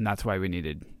 And that's why we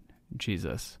needed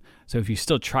Jesus. So if you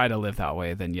still try to live that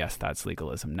way, then yes, that's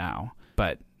legalism now.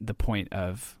 But the point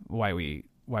of why we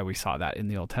saw that in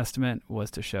the Old Testament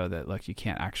was to show that, look, you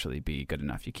can't actually be good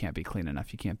enough. You can't be clean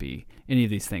enough. You can't be any of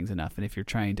these things enough. And if you're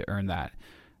trying to earn that,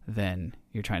 then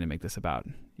you're trying to make this about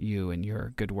you and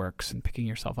your good works and picking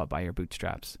yourself up by your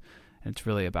bootstraps. And it's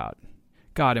really about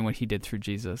God and what he did through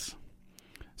Jesus.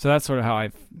 So that's sort of how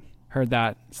I've heard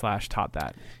that / taught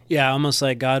that. Yeah, almost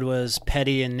like God was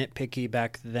petty and nitpicky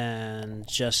back then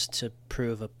just to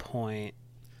prove a point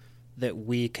that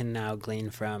we can now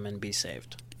glean from and be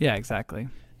saved. Yeah, exactly.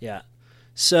 Yeah.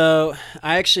 So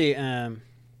I actually,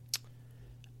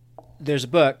 there's a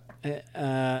book.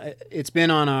 It's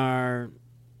been on our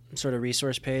sort of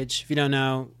resource page. If you don't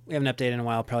know, we haven't updated in a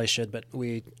while, probably should, but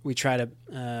we try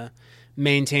to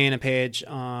maintain a page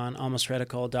on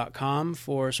almostradical.com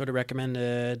for sort of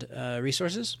recommended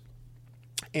resources.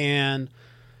 And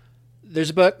there's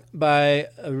a book by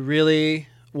a really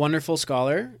wonderful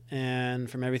scholar, and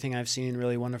from everything I've seen,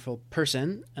 really wonderful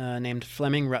person named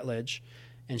Fleming Rutledge.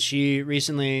 And she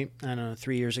recently,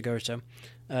 3 years ago or so,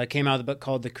 came out with a book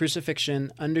called The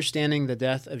Crucifixion, Understanding the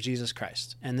Death of Jesus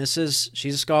Christ. And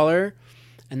she's a scholar,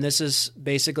 and this is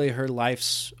basically her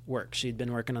life's work. She'd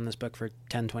been working on this book for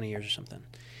 10, 20 years or something.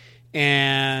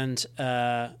 And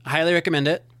I highly recommend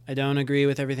it. I don't agree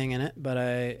with everything in it, but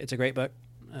it's a great book.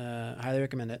 Highly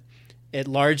recommend it. It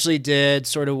largely did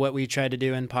sort of what we tried to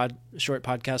do in short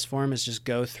podcast form, is just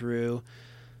go through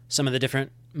some of the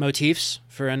different motifs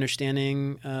for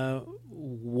understanding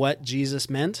what Jesus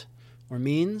meant or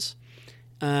means.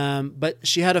 But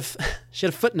she had a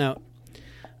footnote,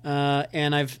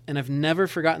 and I've never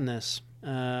forgotten this.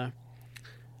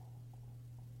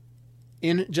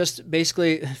 In just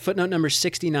basically footnote number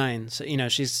 69. So,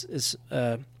 it's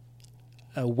a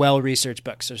well-researched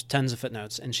book. So there's tons of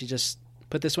footnotes, and she just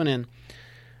put this one in.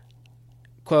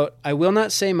 Quote, "I will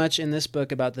not say much in this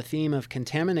book about the theme of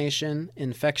contamination,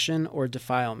 infection, or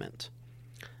defilement.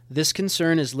 This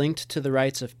concern is linked to the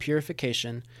rites of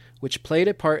purification, which played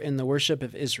a part in the worship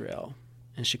of Israel."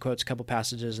 And she quotes a couple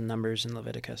passages in Numbers and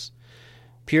Leviticus.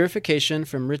 "Purification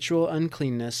from ritual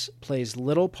uncleanness plays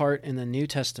little part in the New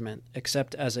Testament,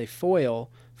 except as a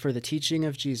foil for the teaching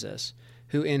of Jesus,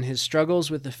 who in his struggles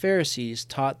with the Pharisees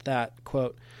taught that,"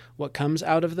 quote, "what comes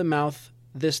out of the mouth,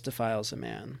 this defiles a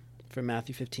man," from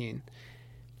Matthew 15,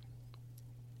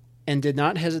 "and did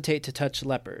not hesitate to touch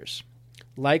lepers.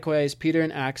 Likewise, Peter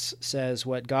in Acts says,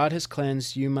 what God has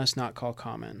cleansed, you must not call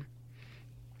common."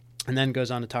 And then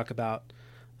goes on to talk about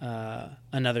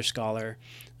another scholar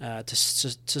to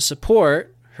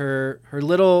support her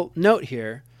little note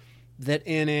here, that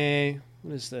in a,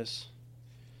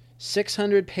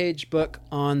 600-page book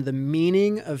on the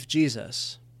meaning of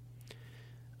Jesus,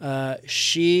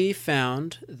 she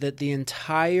found that the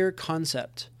entire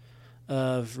concept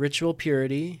of ritual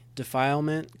purity,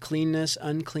 defilement, cleanness,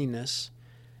 uncleanness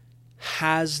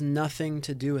has nothing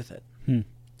to do with it.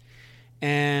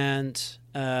 And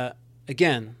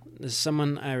again, this is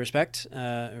someone I respect.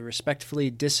 I respectfully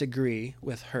disagree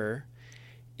with her.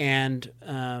 And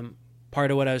part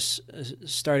of what I was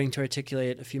starting to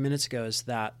articulate a few minutes ago is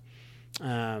that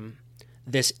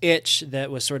this itch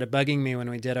that was sort of bugging me when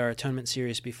we did our atonement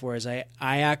series before is I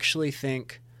actually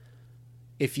think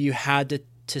if you had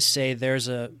to say there's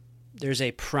a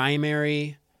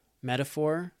primary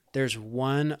metaphor, there's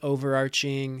one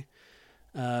overarching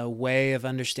way of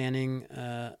understanding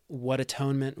what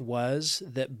atonement was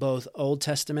that both Old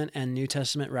Testament and New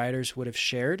Testament writers would have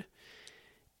shared,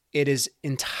 it is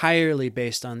entirely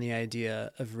based on the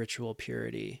idea of ritual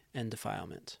purity and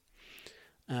defilement.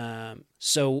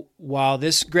 So while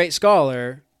this great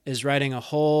scholar is writing a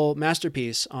whole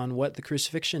masterpiece on what the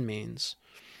crucifixion means,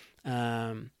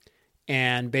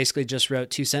 and basically just wrote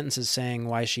 2 sentences saying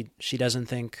why she doesn't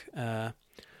think,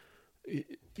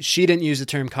 she didn't use the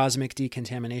term cosmic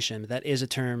decontamination, but that is a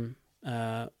term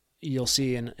you'll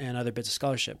see in other bits of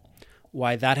scholarship.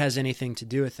 Why that has anything to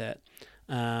do with it.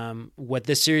 What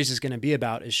this series is going to be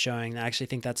about is showing, I actually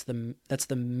think that's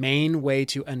the main way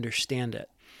to understand it.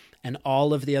 And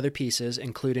all of the other pieces,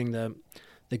 including the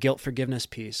guilt forgiveness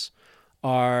piece,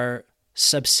 are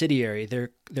subsidiary.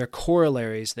 They're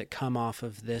corollaries that come off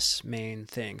of this main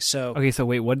thing. So so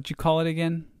wait, what did you call it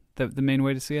again? The main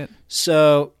way to see it?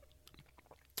 So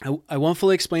I won't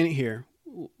fully explain it here.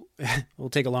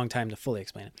 It'll take a long time to fully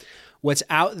explain it. What's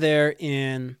out there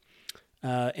in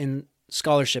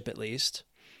scholarship, at least,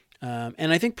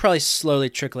 and I think probably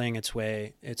slowly trickling its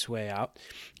way out,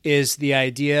 is the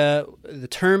idea, the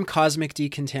term cosmic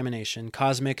decontamination.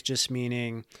 Cosmic just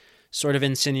meaning, sort of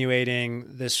insinuating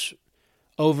this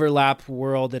overlap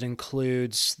world that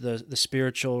includes the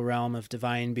spiritual realm of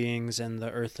divine beings and the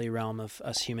earthly realm of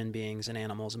us human beings and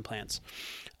animals and plants.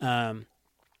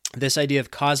 This idea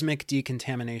of cosmic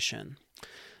decontamination,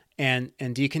 and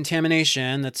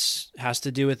decontamination has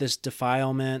to do with this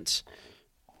defilement,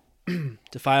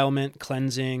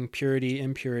 cleansing, purity,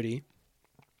 impurity,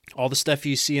 all the stuff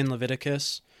you see in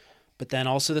Leviticus, but then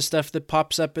also the stuff that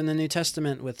pops up in the New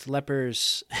Testament with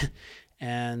lepers,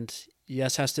 and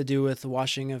yes, has to do with the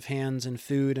washing of hands and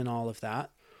food and all of that.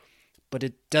 But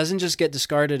it doesn't just get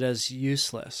discarded as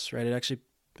useless, right? It actually,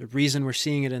 the reason we're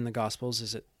seeing it in the Gospels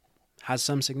is it has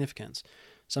some significance,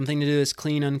 something to do with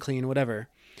clean, unclean, whatever.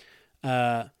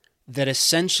 That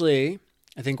essentially,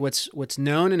 I think what's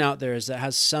known and out there is that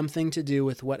has something to do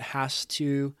with what has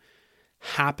to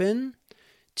happen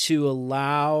to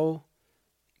allow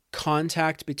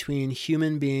contact between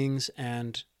human beings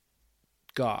and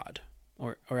God,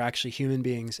 or actually human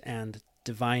beings and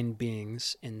divine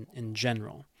beings in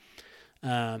general.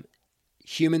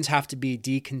 Humans have to be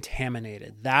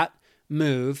decontaminated. That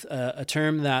move, a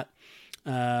term that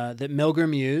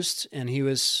Milgram used, and he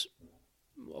was,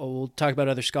 we'll talk about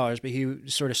other scholars, but he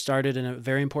sort of started in a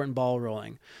very important ball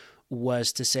rolling,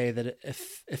 was to say that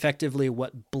effectively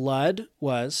what blood's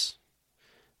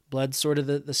sort of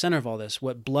the center of all this.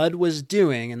 What blood was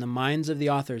doing in the minds of the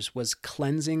authors was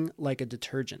cleansing like a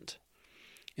detergent.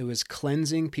 It was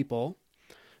cleansing people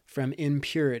from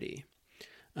impurity.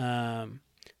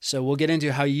 So we'll get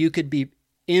into how you could be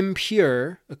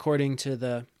impure according to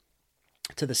the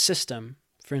system.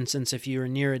 For instance, if you were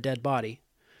near a dead body,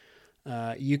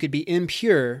 you could be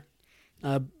impure,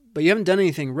 but you haven't done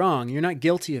anything wrong. You're not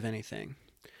guilty of anything.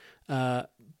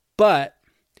 But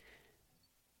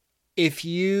if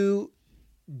you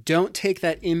don't take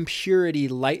that impurity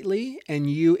lightly and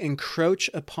you encroach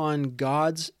upon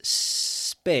God's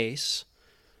space,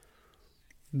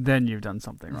 then you've done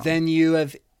something wrong. Then you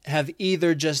have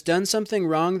either just done something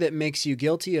wrong that makes you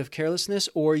guilty of carelessness,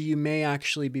 or you may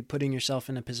actually be putting yourself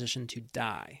in a position to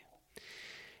die.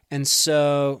 And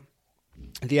so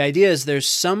the idea is there's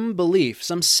some belief,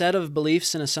 some set of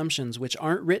beliefs and assumptions which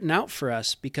aren't written out for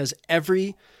us because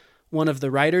every one of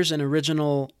the writers and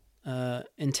original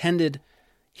intended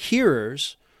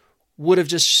hearers would have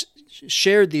just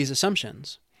shared these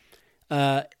assumptions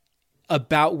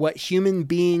about what human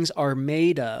beings are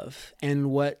made of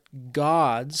and what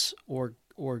gods or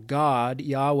God,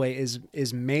 Yahweh,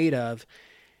 is made of,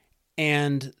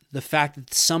 and the fact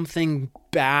that something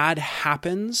bad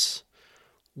happens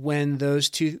when those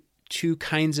two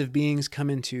kinds of beings come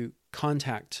into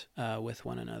contact with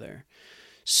one another.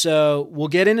 So we'll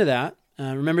get into that.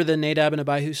 Remember the Nadab and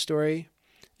Abihu story?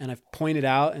 And I've pointed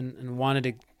out and wanted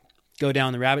to go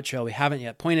down the rabbit trail. We haven't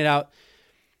yet. Pointed out,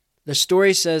 the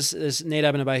story says this: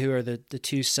 Nadab and Abihu are the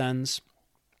two sons,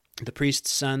 the priest's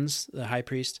sons, the high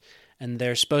priest, and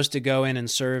they're supposed to go in and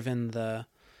serve in the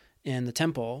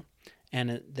temple,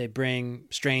 and they bring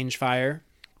strange fire.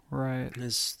 Right.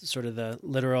 Is sort of the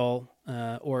literal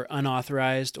or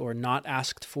unauthorized or not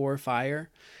asked for fire,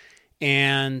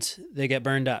 and they get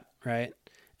burned up, right?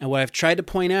 And what I've tried to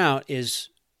point out is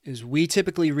we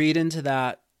typically read into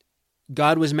that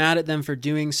God was mad at them for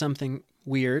doing something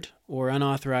weird or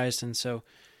unauthorized, and so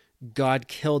God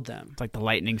killed them. It's like the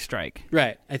lightning strike.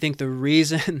 Right. I think the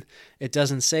reason it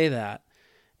doesn't say that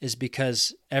is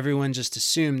because everyone just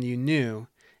assumed you knew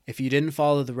if you didn't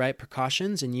follow the right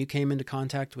precautions and you came into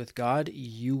contact with God,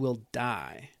 you will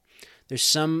die. There's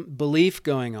some belief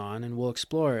going on, and we'll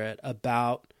explore it,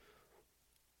 about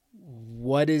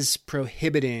what is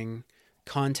prohibiting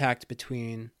contact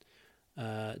between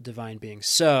divine beings.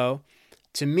 So,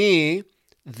 to me,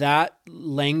 that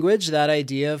language, that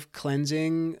idea of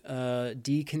cleansing,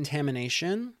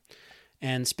 decontamination,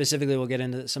 and specifically we'll get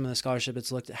into some of the scholarship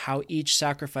that's looked at how each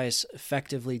sacrifice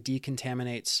effectively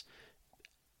decontaminates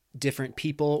different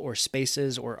people or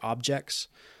spaces or objects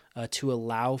to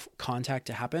allow contact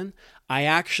to happen. I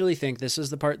actually think this is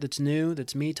the part that's new,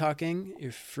 that's me talking.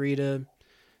 You're free to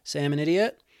say I'm an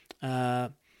idiot.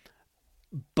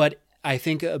 But I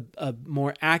think a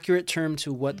more accurate term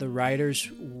to what the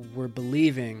writers were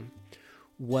believing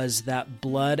was that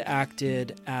blood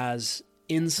acted as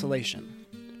insulation,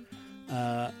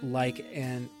 like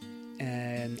an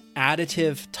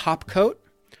additive top coat,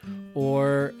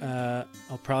 or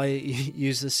I'll probably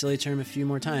use this silly term a few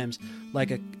more times,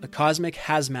 like a cosmic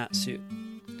hazmat suit.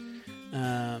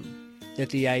 That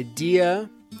the idea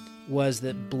was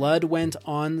that blood went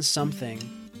on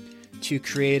something to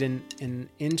create an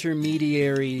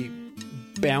intermediary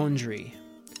boundary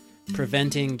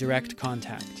preventing direct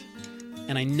contact.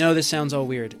 And I know this sounds all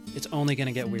weird. It's only going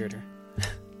to get weirder.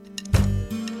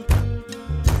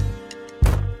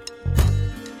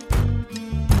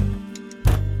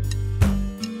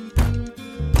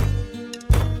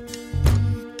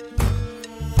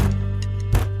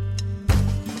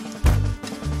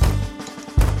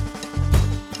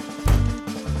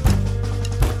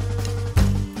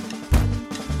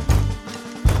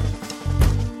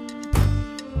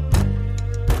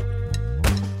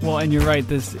 And you're right,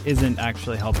 this isn't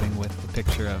actually helping with the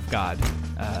picture of God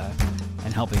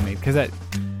and helping me, because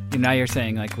now you're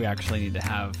saying like we actually need to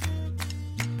have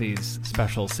these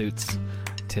special suits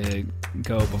to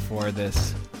go before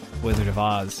this Wizard of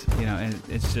Oz, and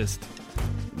it's just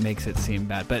makes it seem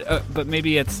bad. But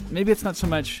maybe it's not so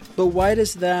much. But why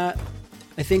does that?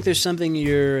 I think there's something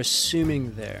you're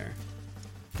assuming there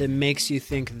that makes you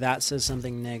think that says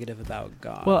something negative about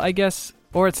God. Well, I guess,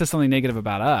 or it says something negative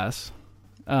about us.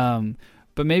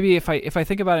 But maybe if I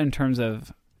think about it in terms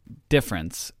of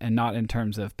difference and not in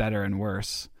terms of better and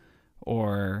worse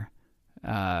or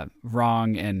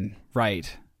wrong and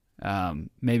right,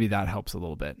 maybe that helps a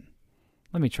little bit.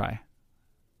 Let me try.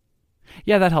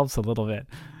 Yeah, that helps a little bit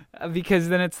because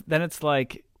then it's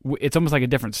like it's almost like a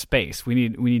different space. We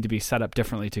need to be set up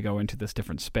differently to go into this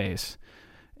different space.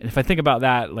 And if I think about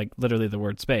that, like literally the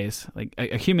word space, like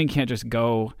a human can't just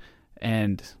go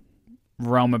and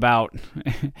roam about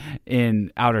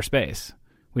in outer space.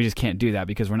 We just can't do that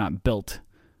because we're not built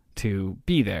to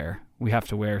be there. we have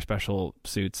to wear special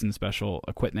suits and special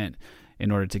equipment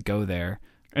in order to go there.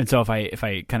 And so if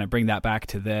I kind of bring that back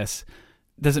to this,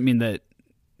 it doesn't mean that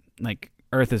like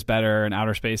Earth is better and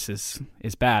outer space is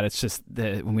bad. It's just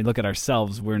that when we look at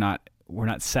ourselves, we're not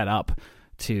set up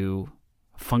to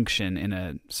function in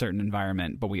a certain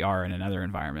environment, but we are in another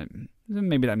environment.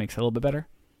 Maybe that makes it a little bit better.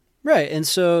 Right. And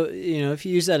so, if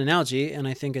you use that analogy, and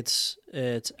I think it's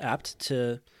apt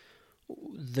to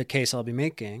the case I'll be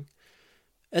making,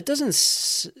 it doesn't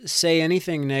say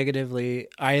anything negatively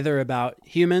either about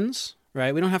humans,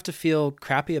 right? We don't have to feel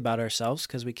crappy about ourselves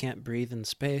because we can't breathe in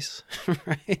space,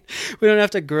 right? We don't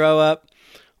have to grow up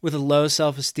with a low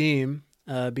self-esteem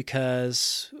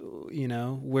because,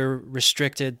 we're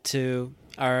restricted to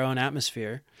our own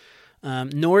atmosphere.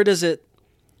 Nor does it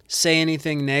say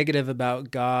anything negative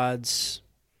about God's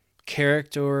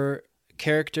character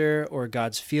or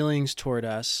God's feelings toward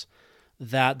us,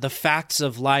 that the facts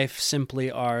of life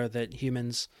simply are that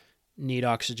humans need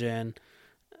oxygen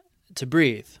to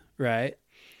breathe, right?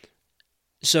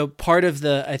 So part of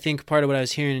what I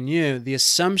was hearing in you, the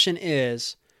assumption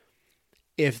is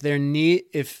if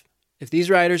these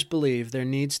writers believe there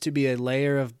needs to be a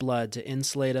layer of blood to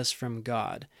insulate us from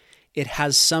God, it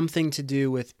has something to do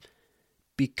with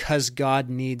because God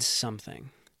needs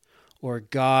something, or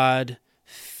God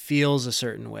feels a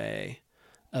certain way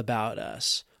about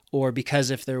us, or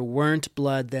because if there weren't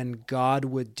blood, then God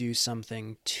would do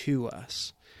something to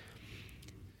us.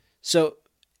 So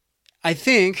I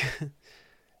think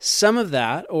some of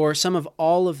that, or some of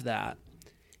all of that,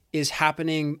 is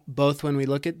happening both when we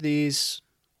look at these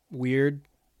weird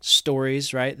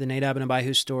stories, right? The Nadab and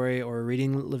Abihu story, or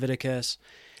reading Leviticus.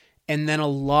 And then a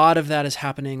lot of that is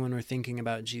happening when we're thinking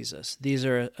about Jesus. These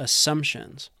are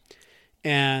assumptions.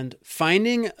 And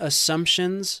finding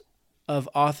assumptions of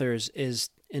authors is,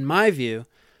 in my view,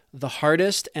 the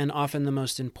hardest and often the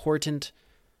most important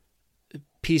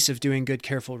piece of doing good,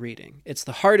 careful reading. It's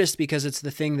the hardest because it's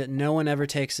the thing that no one ever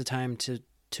takes the time to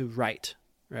write,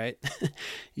 right?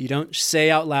 You don't say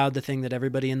out loud the thing that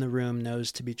everybody in the room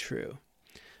knows to be true.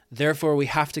 Therefore, we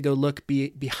have to go look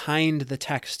behind the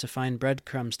text to find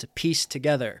breadcrumbs to piece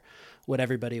together what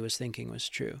everybody was thinking was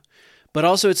true. But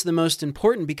also it's the most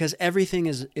important because everything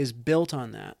is built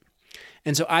on that.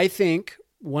 And so I think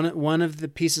one of the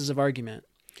pieces of argument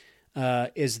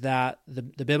is that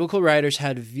the biblical writers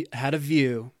had a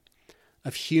view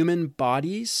of human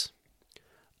bodies,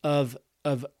 of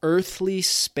earthly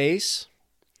space,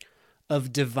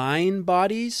 of divine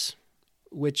bodies,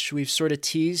 which we've sort of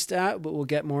teased at, but we'll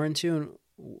get more into,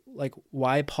 like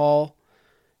why Paul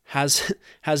has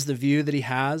the view that he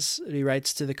has. He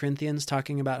writes to the Corinthians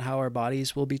talking about how our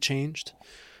bodies will be changed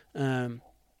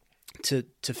to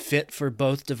fit for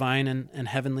both divine and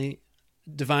heavenly,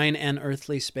 divine and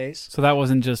earthly space. So that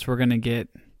wasn't just we're going to get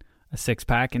a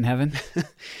six-pack in heaven?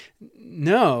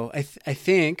 No, I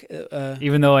think...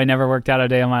 even though I never worked out a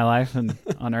day of my life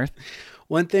on earth?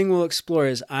 One thing we'll explore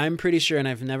is I'm pretty sure, and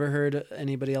I've never heard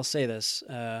anybody else say this,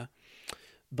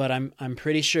 but I'm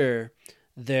pretty sure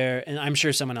and I'm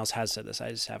sure someone else has said this,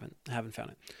 I just haven't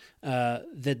found it,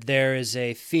 that there is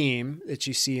a theme that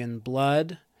you see in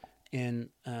blood, in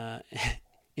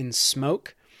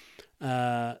smoke,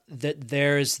 that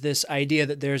there's this idea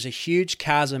that there's a huge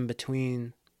chasm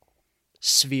between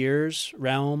spheres,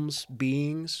 realms,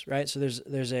 beings, right? So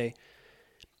there's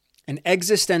an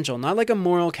existential, not like a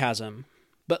moral chasm,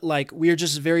 but like we are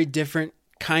just very different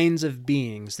kinds of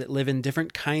beings that live in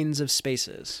different kinds of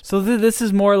spaces. So this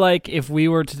is more like if we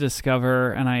were to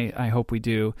discover, and I hope we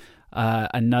do,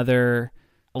 another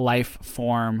life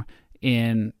form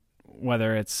in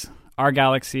whether it's our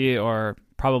galaxy or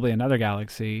probably another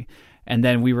galaxy, and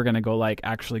then we were going to go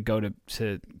actually go to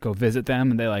visit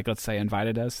them, and they let's say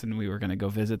invited us and we were going to go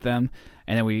visit them,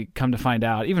 and then we come to find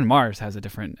out even Mars has a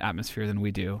different atmosphere than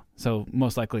we do. So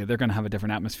most likely they're going to have a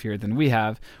different atmosphere than we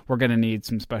have. We're going to need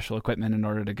some special equipment in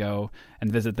order to go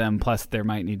and visit them. Plus there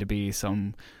might need to be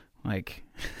some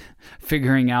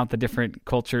figuring out the different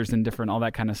cultures and different all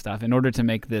that kind of stuff in order to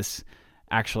make this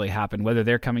actually happen. Whether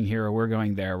they're coming here or we're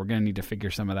going there, we're going to need to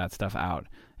figure some of that stuff out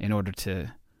in order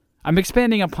to... I'm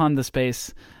expanding upon the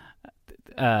space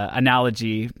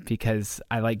analogy because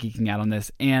I like geeking out on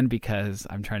this and because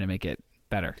I'm trying to make it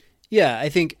better. Yeah, I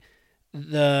think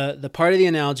the part of the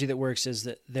analogy that works is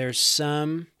that there's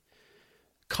some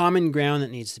common ground that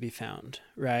needs to be found,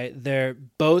 right?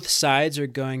 Both sides are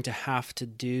going to have to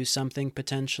do something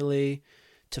potentially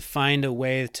to find a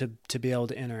way to be able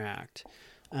to interact.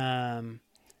 The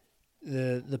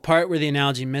part where the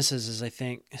analogy misses is, I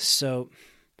think, so...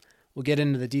 We'll get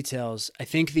into the details. I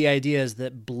think the idea is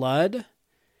that blood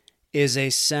is a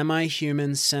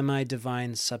semi-human,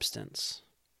 semi-divine substance.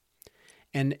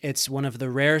 And it's one of the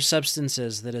rare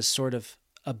substances that is sort of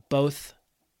a both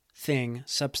thing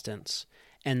substance.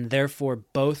 And therefore,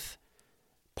 both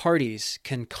parties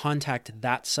can contact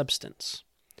that substance.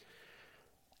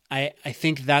 I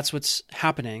think that's what's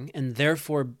happening. And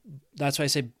therefore, that's why I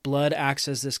say blood acts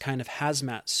as this kind of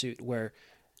hazmat suit where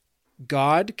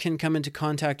God can come into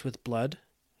contact with blood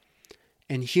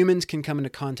and humans can come into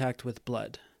contact with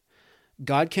blood.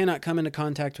 God cannot come into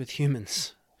contact with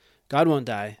humans. God won't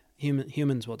die.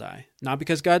 Humans will die. Not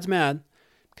because God's mad,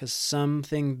 because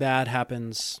something bad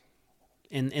happens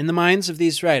in the minds of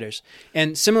these writers.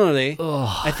 And similarly,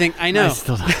 I know.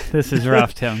 This is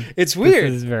rough, Tim. It's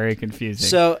weird. This is very confusing.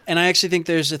 So, and I actually think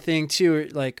there's a thing too,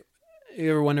 like,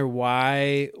 you ever wonder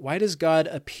why does God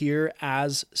appear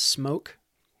as smoke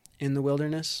in the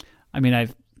wilderness? I mean,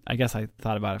 I guess I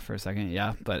thought about it for a second,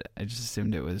 yeah, but I just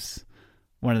assumed it was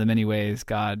one of the many ways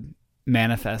God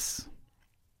manifests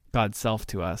God's self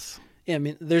to us. Yeah, I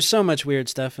mean, there's so much weird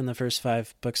stuff in the first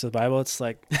 5 books of the Bible. It's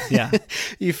like, yeah,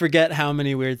 you forget how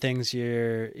many weird things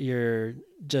you're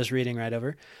just reading right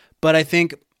over. But I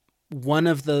think one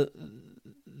of the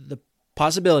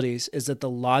possibilities is that the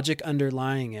logic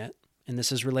underlying it, and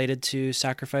this is related to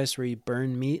sacrifice where you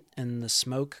burn meat and the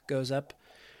smoke goes up,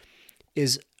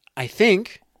 is, I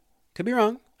think, could be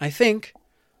wrong, I think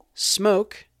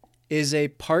smoke is a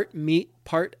part meat,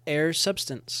 part air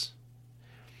substance.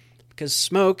 Because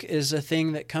smoke is a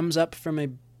thing that comes up from a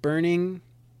burning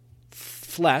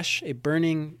flesh, a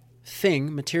burning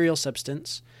thing, material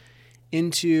substance,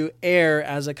 into air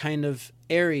as a kind of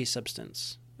airy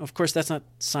substance. Of course, that's not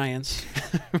science,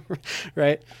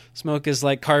 right? Smoke is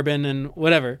like carbon and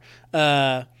whatever.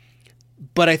 But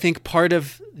I think part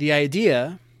of the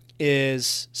idea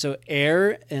is, so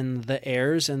air and the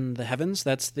airs and the heavens,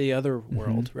 that's the other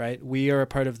world, right? We are a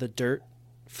part of the dirt,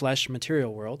 flesh,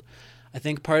 material world. I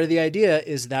think part of the idea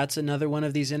is that's another one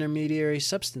of these intermediary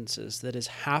substances that is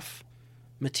half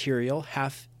material,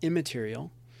 half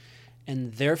immaterial,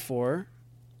 and therefore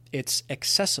it's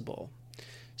accessible.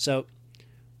 So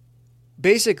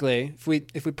basically,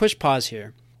 if we push pause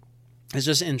here, it's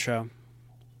just intro.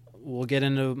 We'll get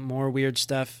into more weird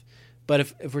stuff. But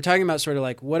if we're talking about sort of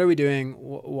like, what are we doing?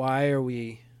 Why are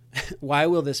we, why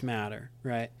will this matter,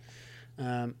 right?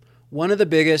 One of the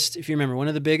biggest, if you remember, one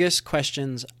of the biggest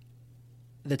questions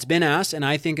that's been asked, and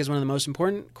I think is one of the most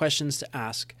important questions to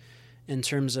ask in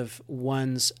terms of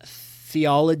one's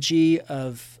theology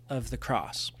of the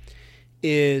cross,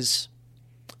 is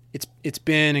it's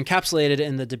been encapsulated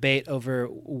in the debate over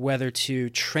whether to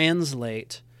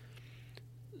translate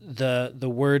the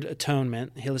word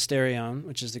atonement, hilasterion,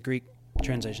 which is the Greek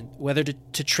translation, whether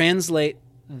to translate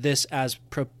this as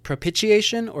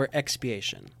propitiation or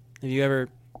expiation. Did you ever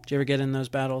get in those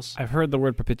battles? I've heard the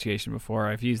word propitiation before.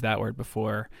 I've used that word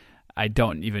before. I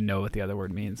don't even know what the other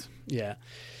word means. Yeah.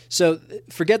 So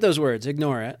forget those words.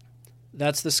 Ignore it.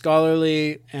 That's the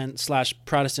scholarly and /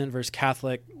 Protestant versus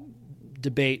Catholic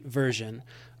debate version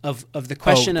of the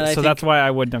question. So that's why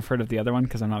I wouldn't have heard of the other one,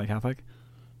 because I'm not a Catholic?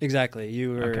 Exactly.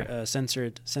 You were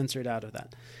censored out of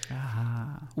that.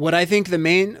 Ah. What I think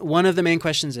one of the main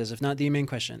questions is, if not the main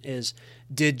question, is,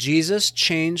 did Jesus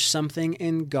change something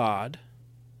in God,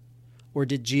 or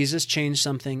did Jesus change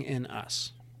something in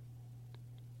us?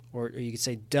 Or you could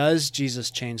say, does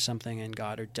Jesus change something in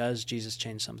God, or does Jesus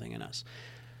change something in us?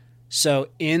 So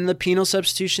in the penal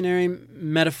substitutionary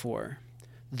metaphor,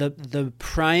 the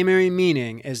primary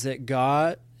meaning is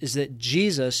that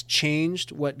Jesus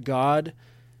changed what God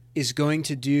is going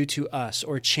to do to us,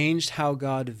 or changed how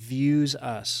God views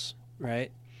us,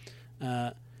 right?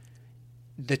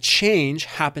 The change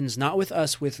happens not with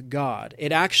us, with God.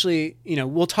 It actually,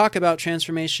 we'll talk about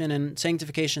transformation and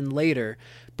sanctification later,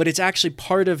 but it's actually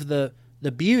part of the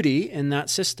beauty in that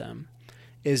system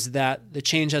is that the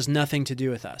change has nothing to do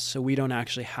with us. So we don't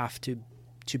actually have to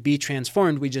be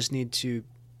transformed. We just need to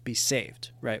be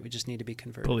saved, right? We just need to be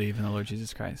converted. Believe in the Lord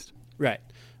Jesus Christ. Right.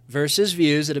 Versus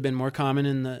views that have been more common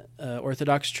in the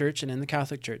Orthodox Church and in the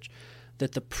Catholic Church,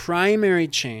 that the primary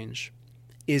change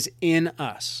is in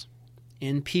us,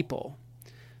 in people.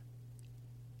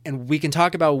 And we can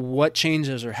talk about what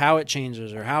changes or how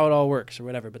it all works or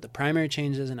whatever, but the primary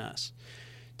change is in us.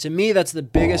 To me, that's the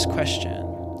biggest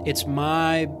question. It's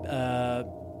my,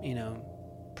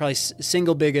 probably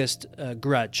single biggest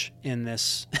grudge in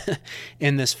this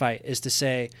in this fight, is to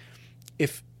say,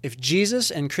 if Jesus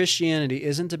and Christianity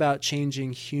isn't about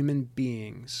changing human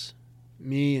beings,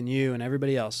 me and you and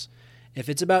everybody else, if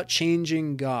it's about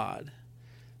changing God,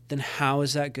 then how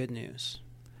is that good news,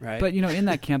 right? But, in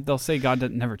that camp, they'll say God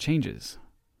never changes.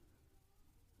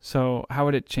 So how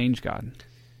would it change God?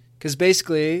 Because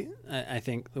basically, I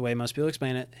think the way most people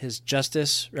explain it, his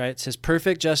justice, right? It's his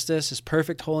perfect justice, his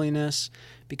perfect holiness,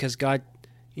 because God,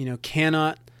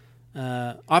 cannot,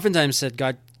 oftentimes said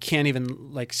God can't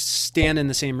even like stand in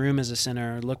the same room as a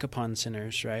sinner or look upon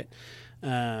sinners, right?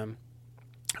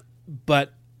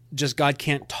 But just God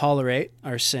can't tolerate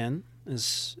our sin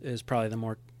is probably the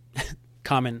more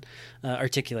common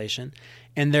articulation.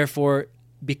 And therefore,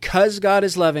 because God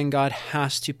is loving, God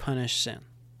has to punish sin,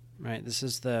 right? This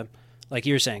is like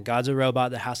you were saying, God's a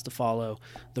robot that has to follow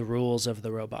the rules of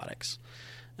the robotics.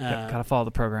 Gotta follow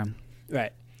the program.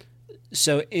 Right.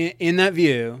 So in that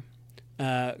view,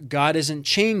 God isn't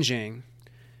changing.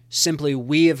 Simply,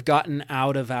 we have gotten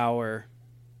out of our,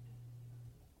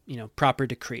 proper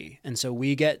decree. And so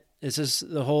this is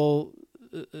the whole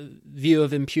view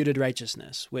of imputed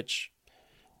righteousness, which,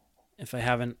 if I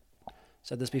haven't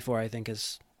said this before, I think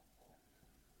is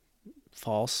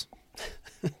false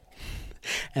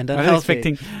and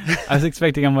unhealthy. I was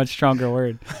expecting a much stronger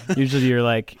word. Usually you're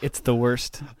like, it's the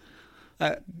worst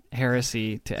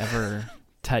heresy to ever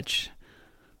touch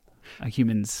a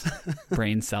human's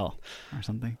brain cell or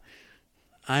something.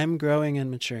 I'm growing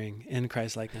and maturing in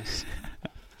Christ-likeness.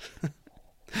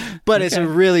 But it's a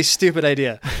really stupid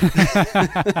idea.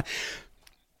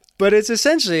 But it's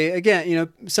essentially, again,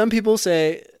 some people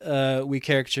say we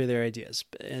caricature their ideas.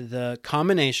 The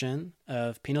combination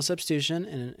of penal substitution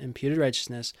and imputed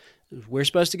righteousness, we're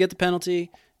supposed to get the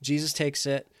penalty. Jesus takes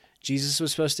it. Jesus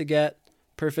was supposed to get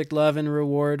perfect love and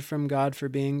reward from God for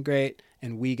being great,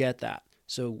 and we get that.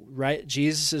 So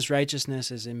Jesus'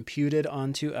 righteousness is imputed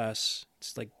onto us.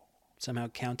 It's like somehow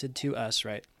counted to us,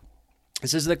 right?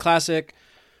 This is the classic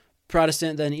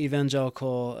Protestant then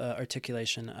evangelical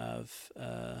articulation of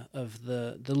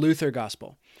the Luther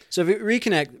gospel. So if we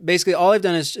reconnect, basically all I've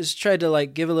done is just tried to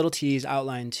like give a little tease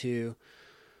outline to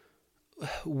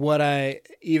what I,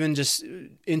 even just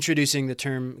introducing the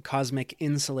term cosmic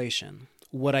insulation,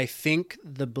 what I think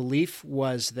the belief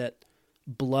was that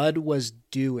blood was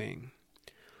doing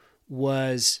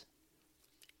was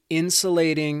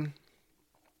insulating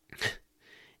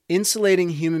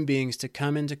human beings to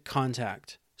come into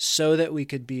contact so that we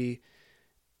could be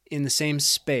in the same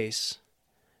space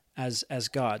as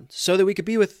God, so that we could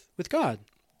be with God.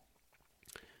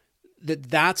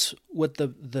 That's what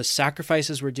the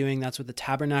sacrifices were doing. That's what the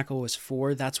tabernacle was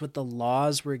for. That's what the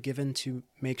laws were given to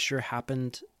make sure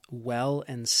happened well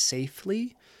and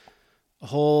safely. A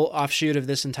whole offshoot of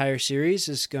this entire series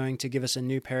is going to give us a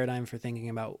new paradigm for thinking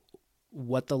about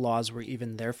what the laws were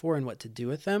even there for and what to do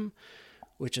with them,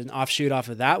 which an offshoot off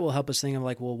of that will help us think of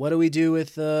like, well, what do we do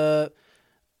with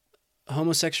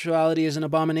homosexuality as an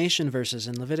abomination verses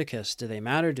in Leviticus? Do they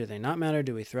matter? Do they not matter?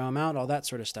 Do we throw them out? All that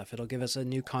sort of stuff. It'll give us a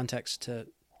new context to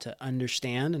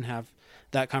understand and have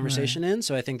that conversation in.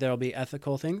 So I think there'll be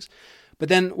ethical things. But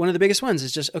then one of the biggest ones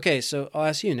is just, okay, so I'll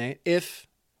ask you, Nate, if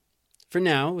for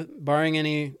now, barring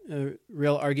any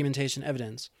real argumentation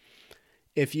evidence,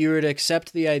 if you were to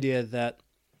accept the idea that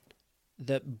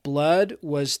blood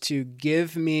was to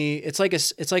give me, it's like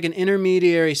an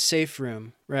intermediary safe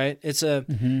room, right? It's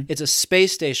a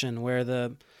space station where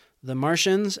the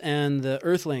Martians and the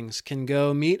Earthlings can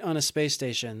go meet on a space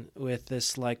station with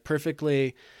this like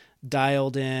perfectly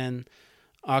dialed in,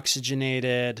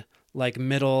 oxygenated, like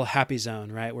middle happy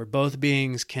zone, right? Where both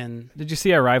beings can. Did you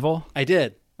see Arrival? I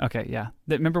did. Okay, yeah.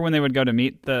 Remember when they would go to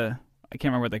meet I can't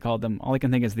remember what they called them. All I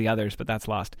can think is the others, but that's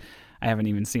lost. I haven't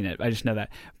even seen it. I just know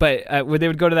that. But when they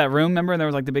would go to that room, remember, and there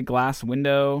was like the big glass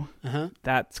window? Uh-huh.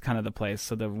 That's kind of the place.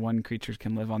 So the one creatures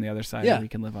can live on the other side, and we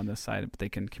can live on this side, but they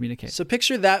can communicate. So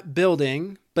picture that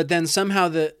building, but then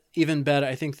somehow even better,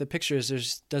 I think the picture is there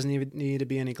doesn't even need to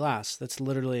be any glass. It's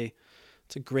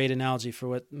a great analogy for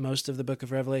what most of the book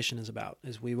of Revelation is about,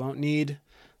 is we won't need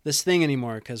this thing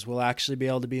anymore because we'll actually be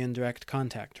able to be in direct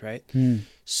contact, right?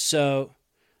 So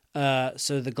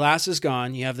the glass is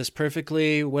gone. You have this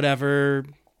perfectly,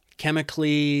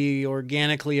 chemically,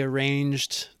 organically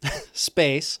arranged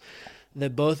space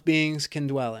that both beings can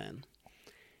dwell in.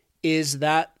 Is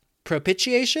that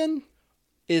propitiation?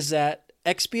 Is that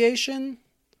expiation?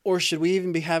 Or should we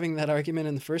even be having that argument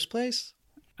in the first place?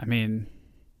 I mean,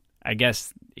 I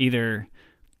guess either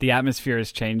the atmosphere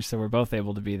has changed so we're both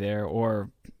able to be there, or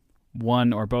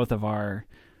one or both of our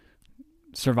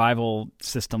survival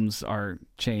systems are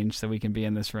changed so we can be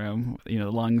in this room, the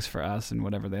lungs for us and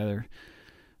whatever the other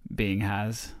being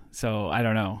has. So I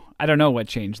don't know what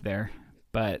changed there,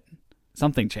 but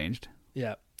something changed.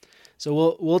 Yeah.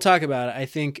 So we'll talk about it. I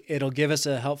think it'll give us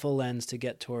a helpful lens to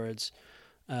get towards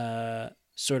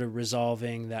sort of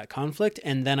resolving that conflict.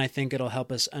 And then I think it'll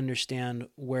help us understand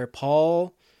where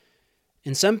Paul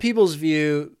in some people's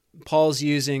view, Paul's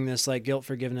using this like guilt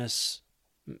forgiveness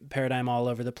paradigm all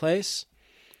over the place.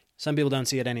 Some people don't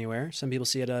see it anywhere. Some people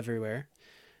see it everywhere.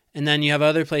 And then you have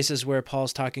other places where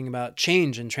Paul's talking about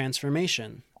change and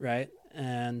transformation, right?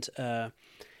 And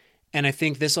I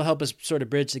think this will help us sort of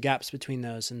bridge the gaps between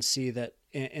those and see that,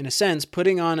 in a sense,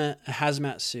 putting on a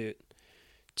hazmat suit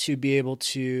to be able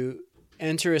to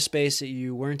enter a space that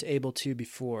you weren't able to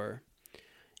before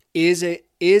is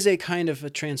a kind of a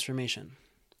transformation.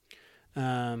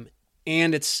 And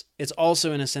it's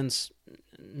also, in a sense,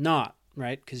 not,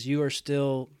 right? Because you are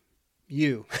still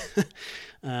you.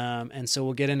 And so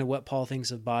we'll get into what Paul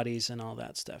thinks of bodies and all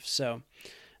that stuff. So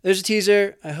there's a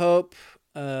teaser. I hope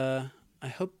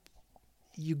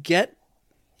you get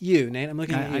you, Nate. I'm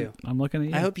looking at you. I'm looking at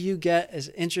you. I hope you get as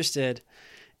interested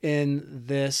in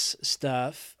this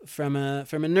stuff from a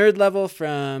nerd level,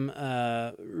 from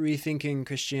rethinking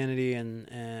Christianity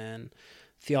and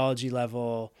theology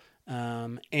level.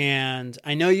 And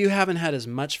I know you haven't had as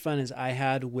much fun as I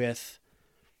had with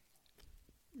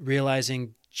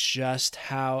realizing just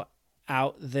how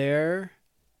out there,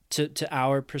 to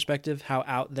our perspective, how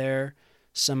out there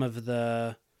some of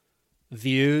the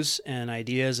views and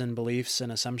ideas and beliefs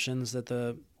and assumptions that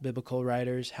the biblical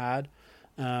writers had.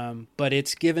 But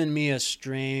it's given me a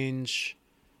strange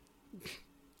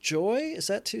joy. Is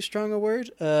that too strong a word?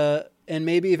 And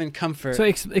maybe even comfort. So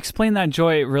explain that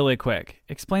joy really quick.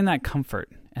 Explain that comfort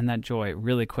and that joy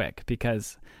really quick,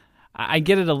 because I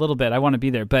get it a little bit. I want to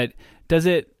be there, but does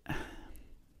it,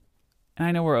 and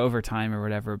I know we're over time or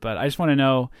whatever, but I just want to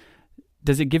know,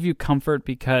 does it give you comfort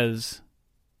because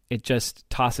it just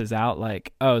tosses out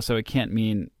like, oh, so it can't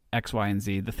mean X, Y, and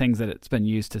Z, the things that it's been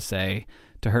used to say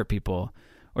to hurt people?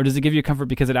 Or does it give you comfort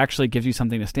because it actually gives you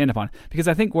something to stand upon? Because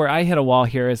I think where I hit a wall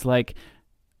here is like,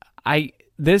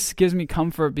 this gives me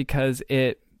comfort because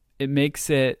it makes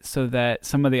it so that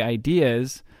some of the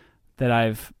ideas that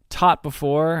I've taught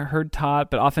before, heard taught,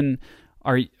 but often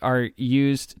are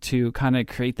used to kind of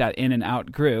create that in and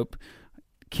out group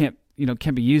can't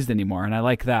be used anymore. And I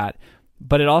like that.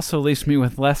 But it also leaves me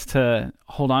with less to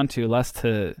hold on to, less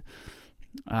to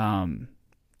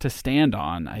stand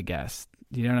on, I guess.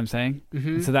 Do you know what I'm saying? Mm-hmm.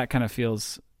 And so that kind of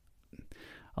feels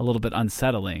a little bit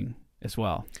unsettling as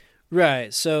well.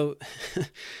 Right. So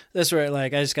that's where,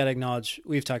 like, I just got to acknowledge,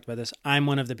 we've talked about this. I'm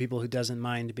one of the people who doesn't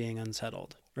mind being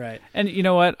unsettled. Right. And you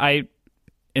know what?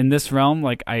 In this realm,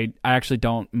 like, I actually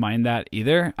don't mind that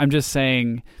either. I'm just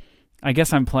saying, I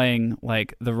guess I'm playing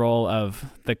like the role of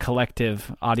the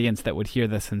collective audience that would hear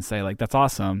this and say like, that's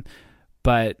awesome.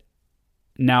 But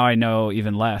now I know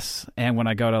even less. And when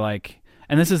I go to like,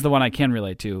 and this is the one I can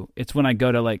relate to, it's when I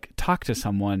go to like talk to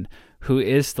someone who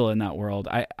is still in that world,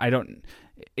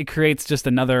 it creates just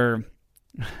another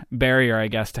barrier, I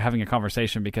guess, to having a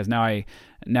conversation, because now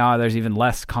there's even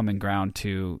less common ground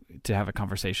to have a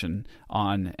conversation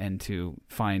on and to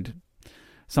find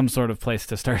some sort of place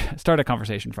to start a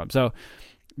conversation from. So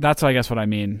that's, I guess, what I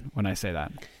mean when I say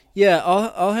that. Yeah,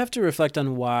 I'll have to reflect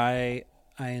on why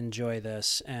I enjoy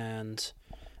this and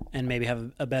maybe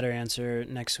have a better answer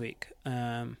next week.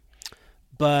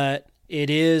 But it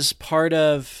is part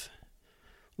of,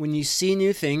 when you see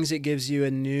new things, it gives you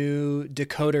a new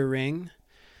decoder ring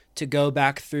to go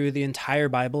back through the entire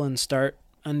Bible and start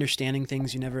understanding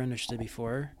things you never understood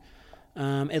before.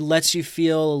 It lets you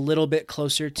feel a little bit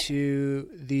closer to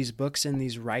these books and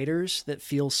these writers that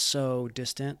feel so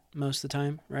distant most of the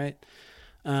time, right?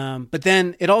 But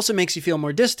then it also makes you feel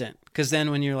more distant, because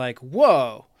then when you're like,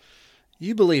 whoa,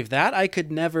 you believe that? I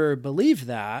could never believe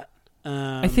that.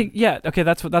 I think, yeah, okay,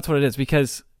 that's what it is,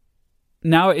 because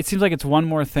now it seems like it's one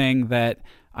more thing that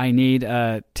I need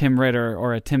a Tim Ritter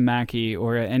or a Tim Mackey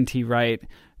or a N.T. Wright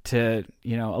to,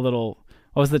 a little,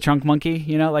 what was the Trunk Monkey?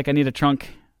 Like I need a Trunk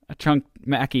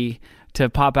Mackey to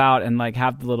pop out and like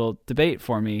have the little debate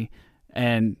for me.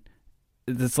 And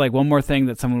it's like one more thing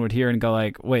that someone would hear and go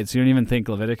like, wait, so you don't even think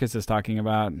Leviticus is talking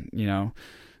about,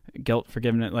 guilt,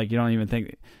 forgiveness? Like you don't even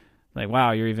think, like,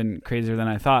 wow, you're even crazier than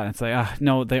I thought. And it's like,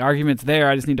 no, the argument's there.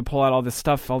 I just need to pull out all this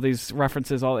stuff, all these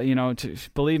references, all, to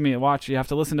believe me, watch, you have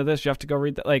to listen to this. You have to go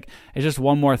read that. Like, it's just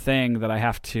one more thing that I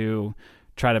have to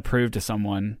try to prove to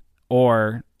someone,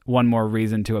 or one more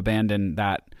reason to abandon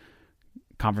that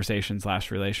conversation /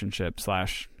 relationship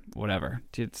 / whatever.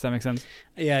 Does that make sense?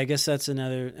 Yeah, I guess that's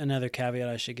another caveat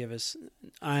I should give is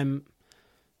I'm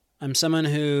someone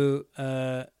who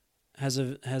has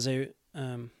a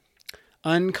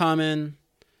uncommon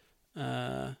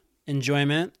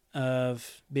enjoyment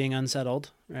of being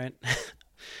unsettled, right?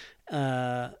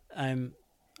 I'm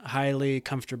highly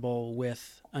comfortable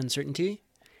with uncertainty,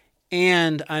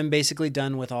 And I'm basically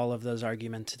done with all of those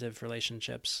argumentative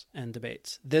relationships and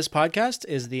debates. This podcast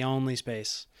is the only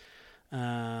space.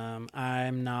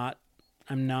 I'm not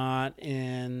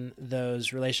in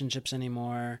those relationships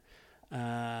anymore.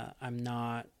 I'm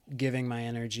not giving my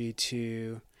energy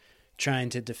to trying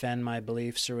to defend my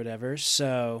beliefs or whatever.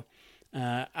 So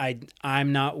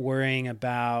I'm not worrying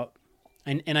about,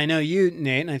 and I know you,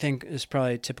 Nate, and I think it's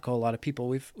probably typical. A lot of people,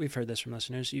 we've heard this from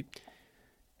listeners.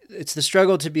 It's the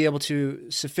struggle to be able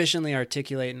to sufficiently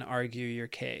articulate and argue your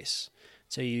case.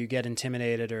 So you get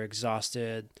intimidated or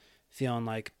exhausted, feeling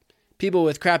like people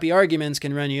with crappy arguments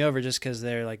can run you over just because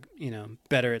they're like,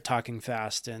 better at talking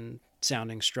fast and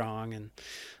sounding strong and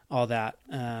all that.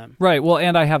 Right. Well,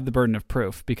 and I have the burden of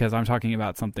proof because I'm talking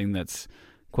about something that's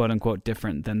quote unquote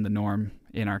different than the norm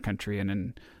in our country and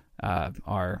in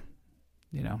our,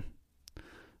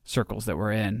 circles that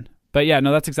we're in. But yeah,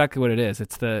 no, that's exactly what it is.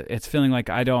 It's feeling like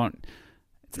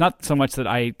it's not so much that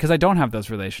because I don't have those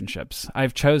relationships.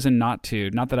 I've chosen not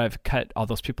that I've cut all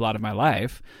those people out of my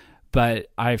life, but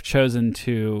I've chosen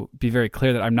to be very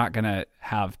clear that I'm not going to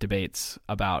have debates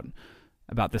about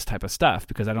this type of stuff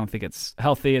because I don't think it's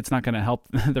healthy. It's not going to help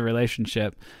the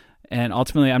relationship. And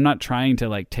ultimately, I'm not trying to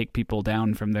like take people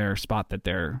down from their spot that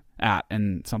they're at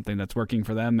and something that's working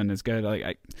for them and is good.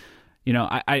 Like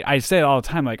I say it all the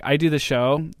time. Like I do the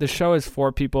show. The show is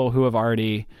for people who have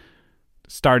already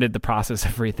started the process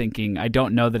of rethinking. I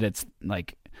don't know that it's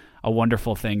like a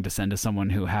wonderful thing to send to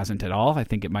someone who hasn't at all. I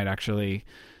think it might actually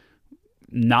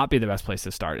not be the best place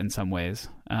to start in some ways.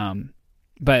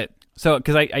 But so,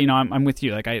 cause I'm with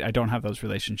you. Like I don't have those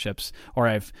relationships, or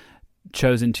I've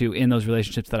chosen to, in those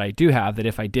relationships that I do have, that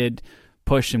if I did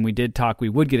push and we did talk, we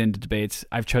would get into debates.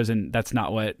 I've chosen that's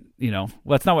not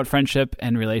what friendship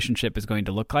and relationship is going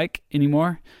to look like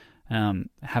anymore.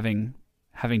 Having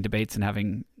debates and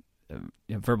having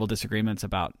verbal disagreements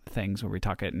about things where we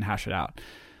talk it and hash it out.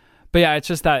 But yeah, it's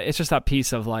just that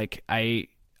piece of like, I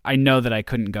know that I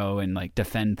couldn't go and like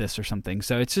defend this or something.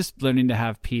 So it's just learning to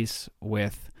have peace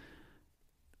with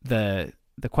the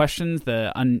questions,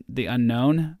 the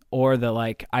unknown, or the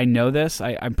like, I know this,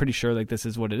 I'm pretty sure like this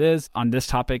is what it is on this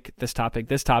topic,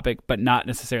 but not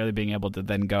necessarily being able to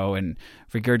then go and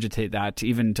regurgitate that to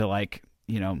even to like,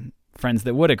 friends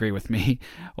that would agree with me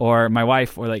or my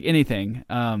wife or like anything.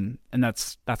 And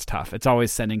that's tough. It's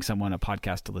always sending someone a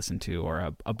podcast to listen to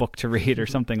or a book to read or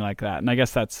something like that. And I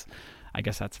guess that's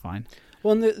fine.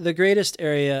 Well, and the greatest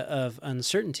area of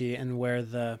uncertainty and where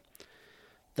the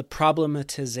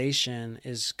problematization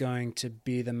is going to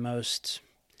be the most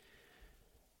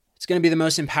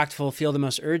impactful, feel the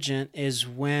most urgent, is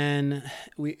when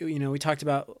we talked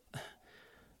about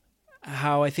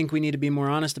how I think we need to be more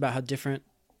honest about how different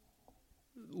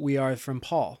we are from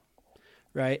Paul,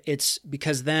 right? It's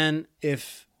because then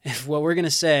if what we're going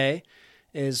to say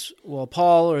is, well,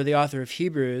 Paul or the author of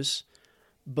Hebrews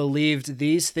believed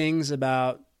these things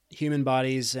about human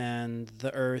bodies and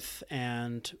the earth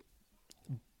and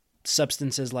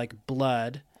substances like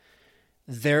blood,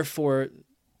 therefore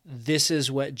this is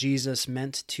what Jesus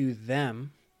meant to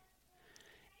them,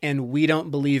 and we don't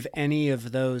believe any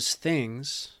of those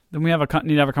things, then we need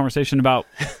to have a conversation about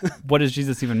what does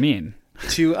Jesus even mean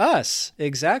to us.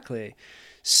 Exactly.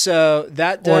 So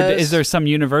that does, or is there some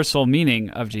universal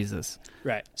meaning of Jesus?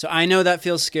 Right. So I know that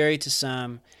feels scary to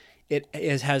some. It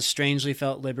has strangely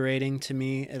felt liberating to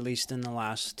me, at least in the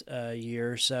last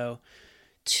year or so.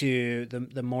 To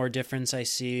the more difference I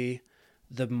see,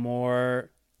 the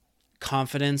more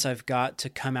confidence I've got to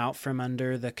come out from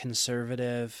under the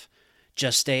conservative,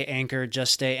 just stay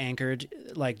anchored,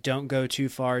 like don't go too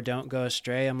far, don't go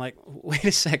astray. I'm like, wait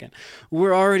a second,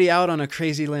 we're already out on a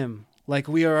crazy limb. Like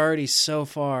we are already so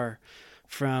far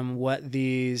from what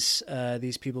these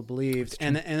people believed.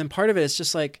 And then part of it is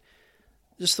just like,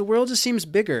 the world just seems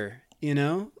bigger,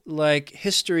 like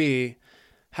history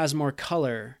has more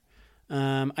color.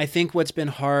 I think what's been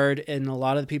hard in a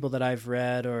lot of the people that I've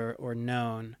read or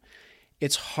known,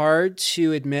 it's hard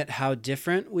to admit how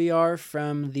different we are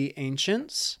from the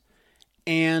ancients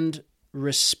and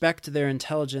respect their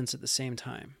intelligence at the same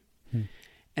time.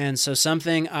 And so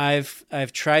something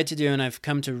I've tried to do, and I've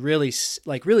come to really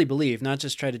believe, not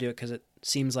just try to do it because it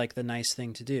seems like the nice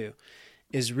thing to do,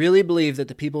 is really believe that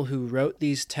the people who wrote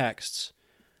these texts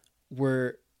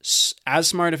were as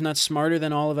smart, if not smarter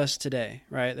than all of us today,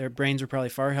 right? Their brains were probably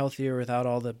far healthier without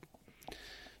all the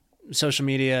social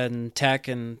media and tech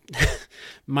and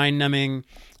mind-numbing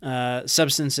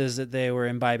substances that they were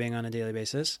imbibing on a daily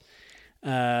basis.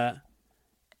 They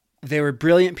were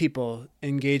brilliant people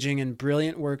engaging in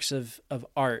brilliant works of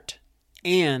art,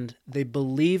 and they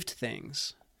believed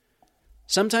things.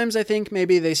 Sometimes I think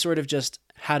maybe they sort of just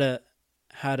had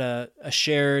a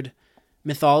shared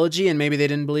mythology, and maybe they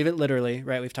didn't believe it literally,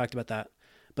 right? We've talked about that.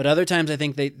 But other times I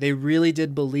think they really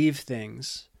did believe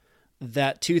things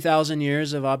that 2,000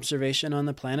 years of observation on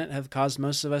the planet have caused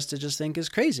most of us to just think is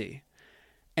crazy.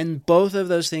 And both of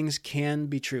those things can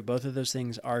be true. Both of those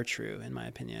things are true, in my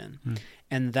opinion.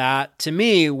 And that, to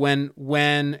me,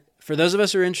 when for those of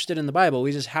us who are interested in the Bible,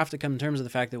 we just have to come to terms with the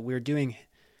fact that we're doing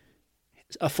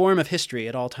a form of history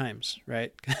at all times,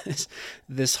 right?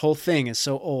 This whole thing is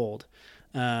so old.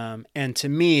 And to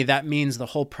me, that means the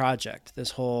whole project,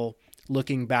 this whole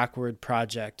looking backward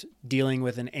project, dealing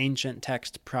with an ancient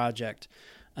text project,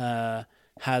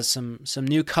 has some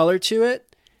new color to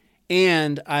it.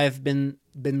 And I've been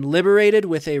liberated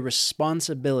with a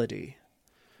responsibility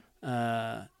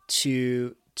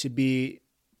to be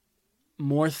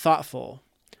more thoughtful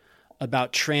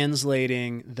about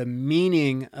translating the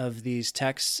meaning of these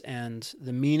texts and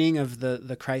the meaning of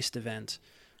the Christ event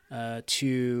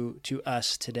to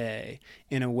us today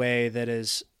in a way that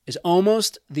is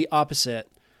almost the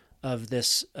opposite of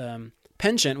this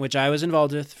penchant, which I was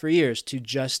involved with for years, to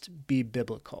just be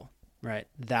biblical, right?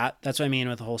 That's what I mean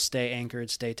with the whole stay anchored,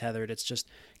 stay tethered. It's just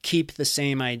keep the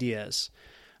same ideas.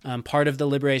 Part of the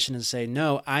liberation is to say,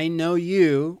 no, I know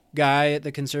you, guy at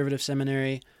the conservative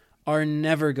seminary, are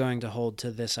never going to hold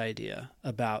to this idea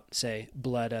about, say,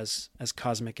 blood as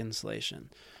cosmic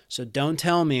insulation. So don't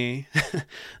tell me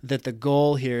that the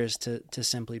goal here is to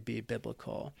simply be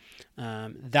biblical.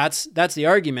 That's the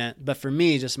argument. But for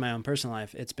me, just my own personal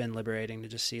life, it's been liberating to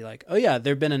just see like, oh yeah,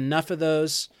 there've been enough of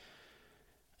those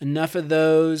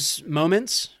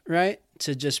moments, right?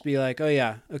 To just be like, oh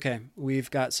yeah, okay,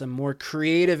 we've got some more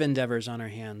creative endeavors on our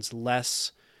hands,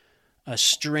 less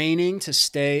straining to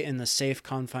stay in the safe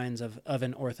confines of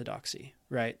an orthodoxy,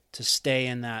 right? To stay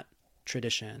in that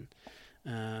tradition.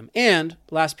 And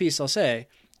last piece I'll say,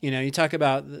 you talk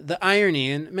about the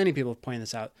irony, and many people have pointed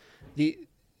this out.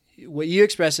 What you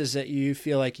express is that you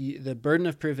feel like the burden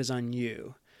of proof is on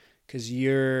you because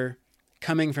you're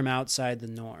coming from outside the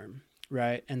norm,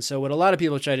 right? And so what a lot of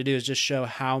people try to do is just show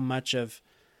how much of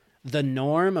the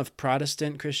norm of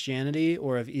Protestant Christianity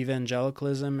or of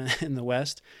evangelicalism in the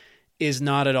West is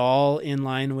not at all in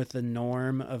line with the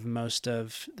norm of most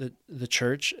of the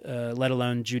church, let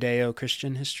alone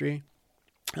Judeo-Christian history.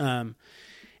 And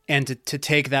to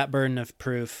take that burden of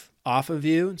proof off of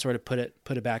you and sort of put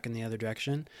it back in the other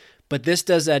direction. But this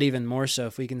does that even more so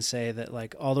if we can say that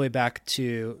like all the way back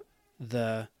to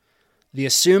the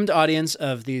assumed audience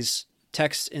of these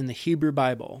texts in the Hebrew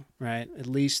Bible, right? At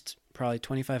least probably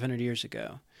 2,500 years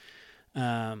ago.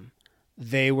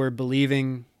 They were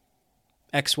believing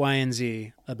X, Y, and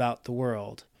Z about the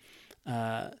world.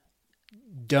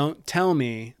 Don't tell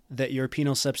me that your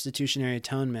penal substitutionary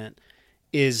atonement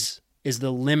is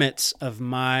the limits of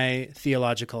my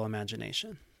theological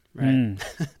imagination, right?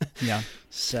 Yeah.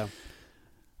 So,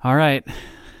 all right,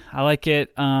 I like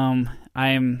it. I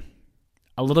am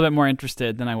a little bit more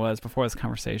interested than I was before this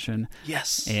conversation.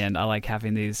 Yes, and I like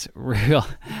having these real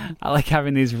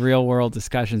world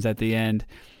discussions at the end.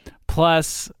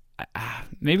 Plus,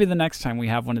 maybe the next time we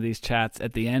have one of these chats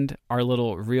at the end, our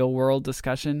little real world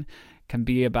discussion can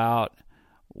be about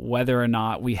whether or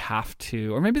not we have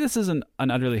to, or maybe this isn't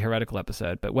an utterly heretical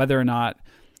episode, but whether or not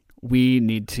we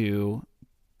need to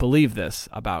believe this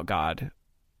about God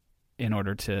in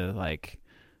order to like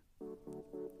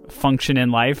function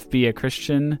in life, be a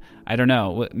Christian. I don't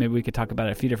know. Maybe we could talk about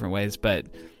it a few different ways, but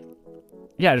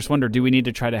yeah, I just wonder, do we need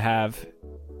to try to have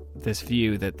this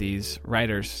view that these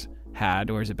writers had,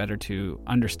 or is it better to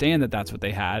understand that that's what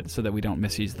they had so that we don't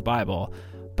misuse the Bible,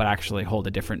 but actually hold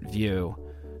a different view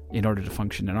in order to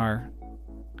function in our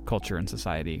culture and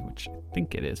society, which I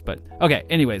think it is. But okay,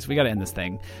 anyways, we got to end this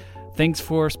thing. Thanks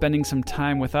for spending some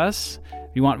time with us.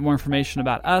 If you want more information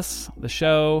about us, the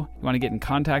show, you want to get in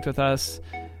contact with us,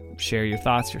 share your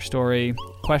thoughts, your story,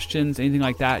 questions, anything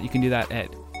like that, you can do that at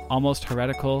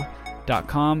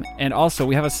almostheretical.com. And also,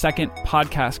 we have a second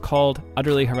podcast called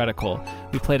Utterly Heretical.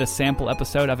 We played a sample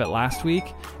episode of it last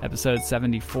week, episode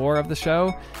 74 of the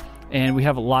show. And we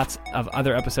have lots of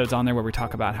other episodes on there where we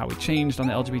talk about how we changed on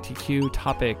the LGBTQ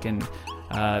topic and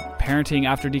parenting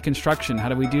after deconstruction. How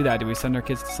do we do that? Do we send our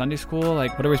kids to Sunday school?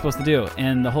 Like, what are we supposed to do?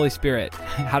 And the Holy Spirit,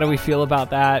 how do we feel about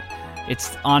that?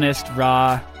 It's honest,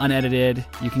 raw, unedited.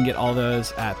 You can get all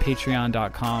those at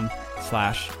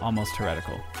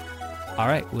patreon.com/almostheretical. All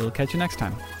right, we'll catch you next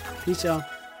time. Peace, y'all.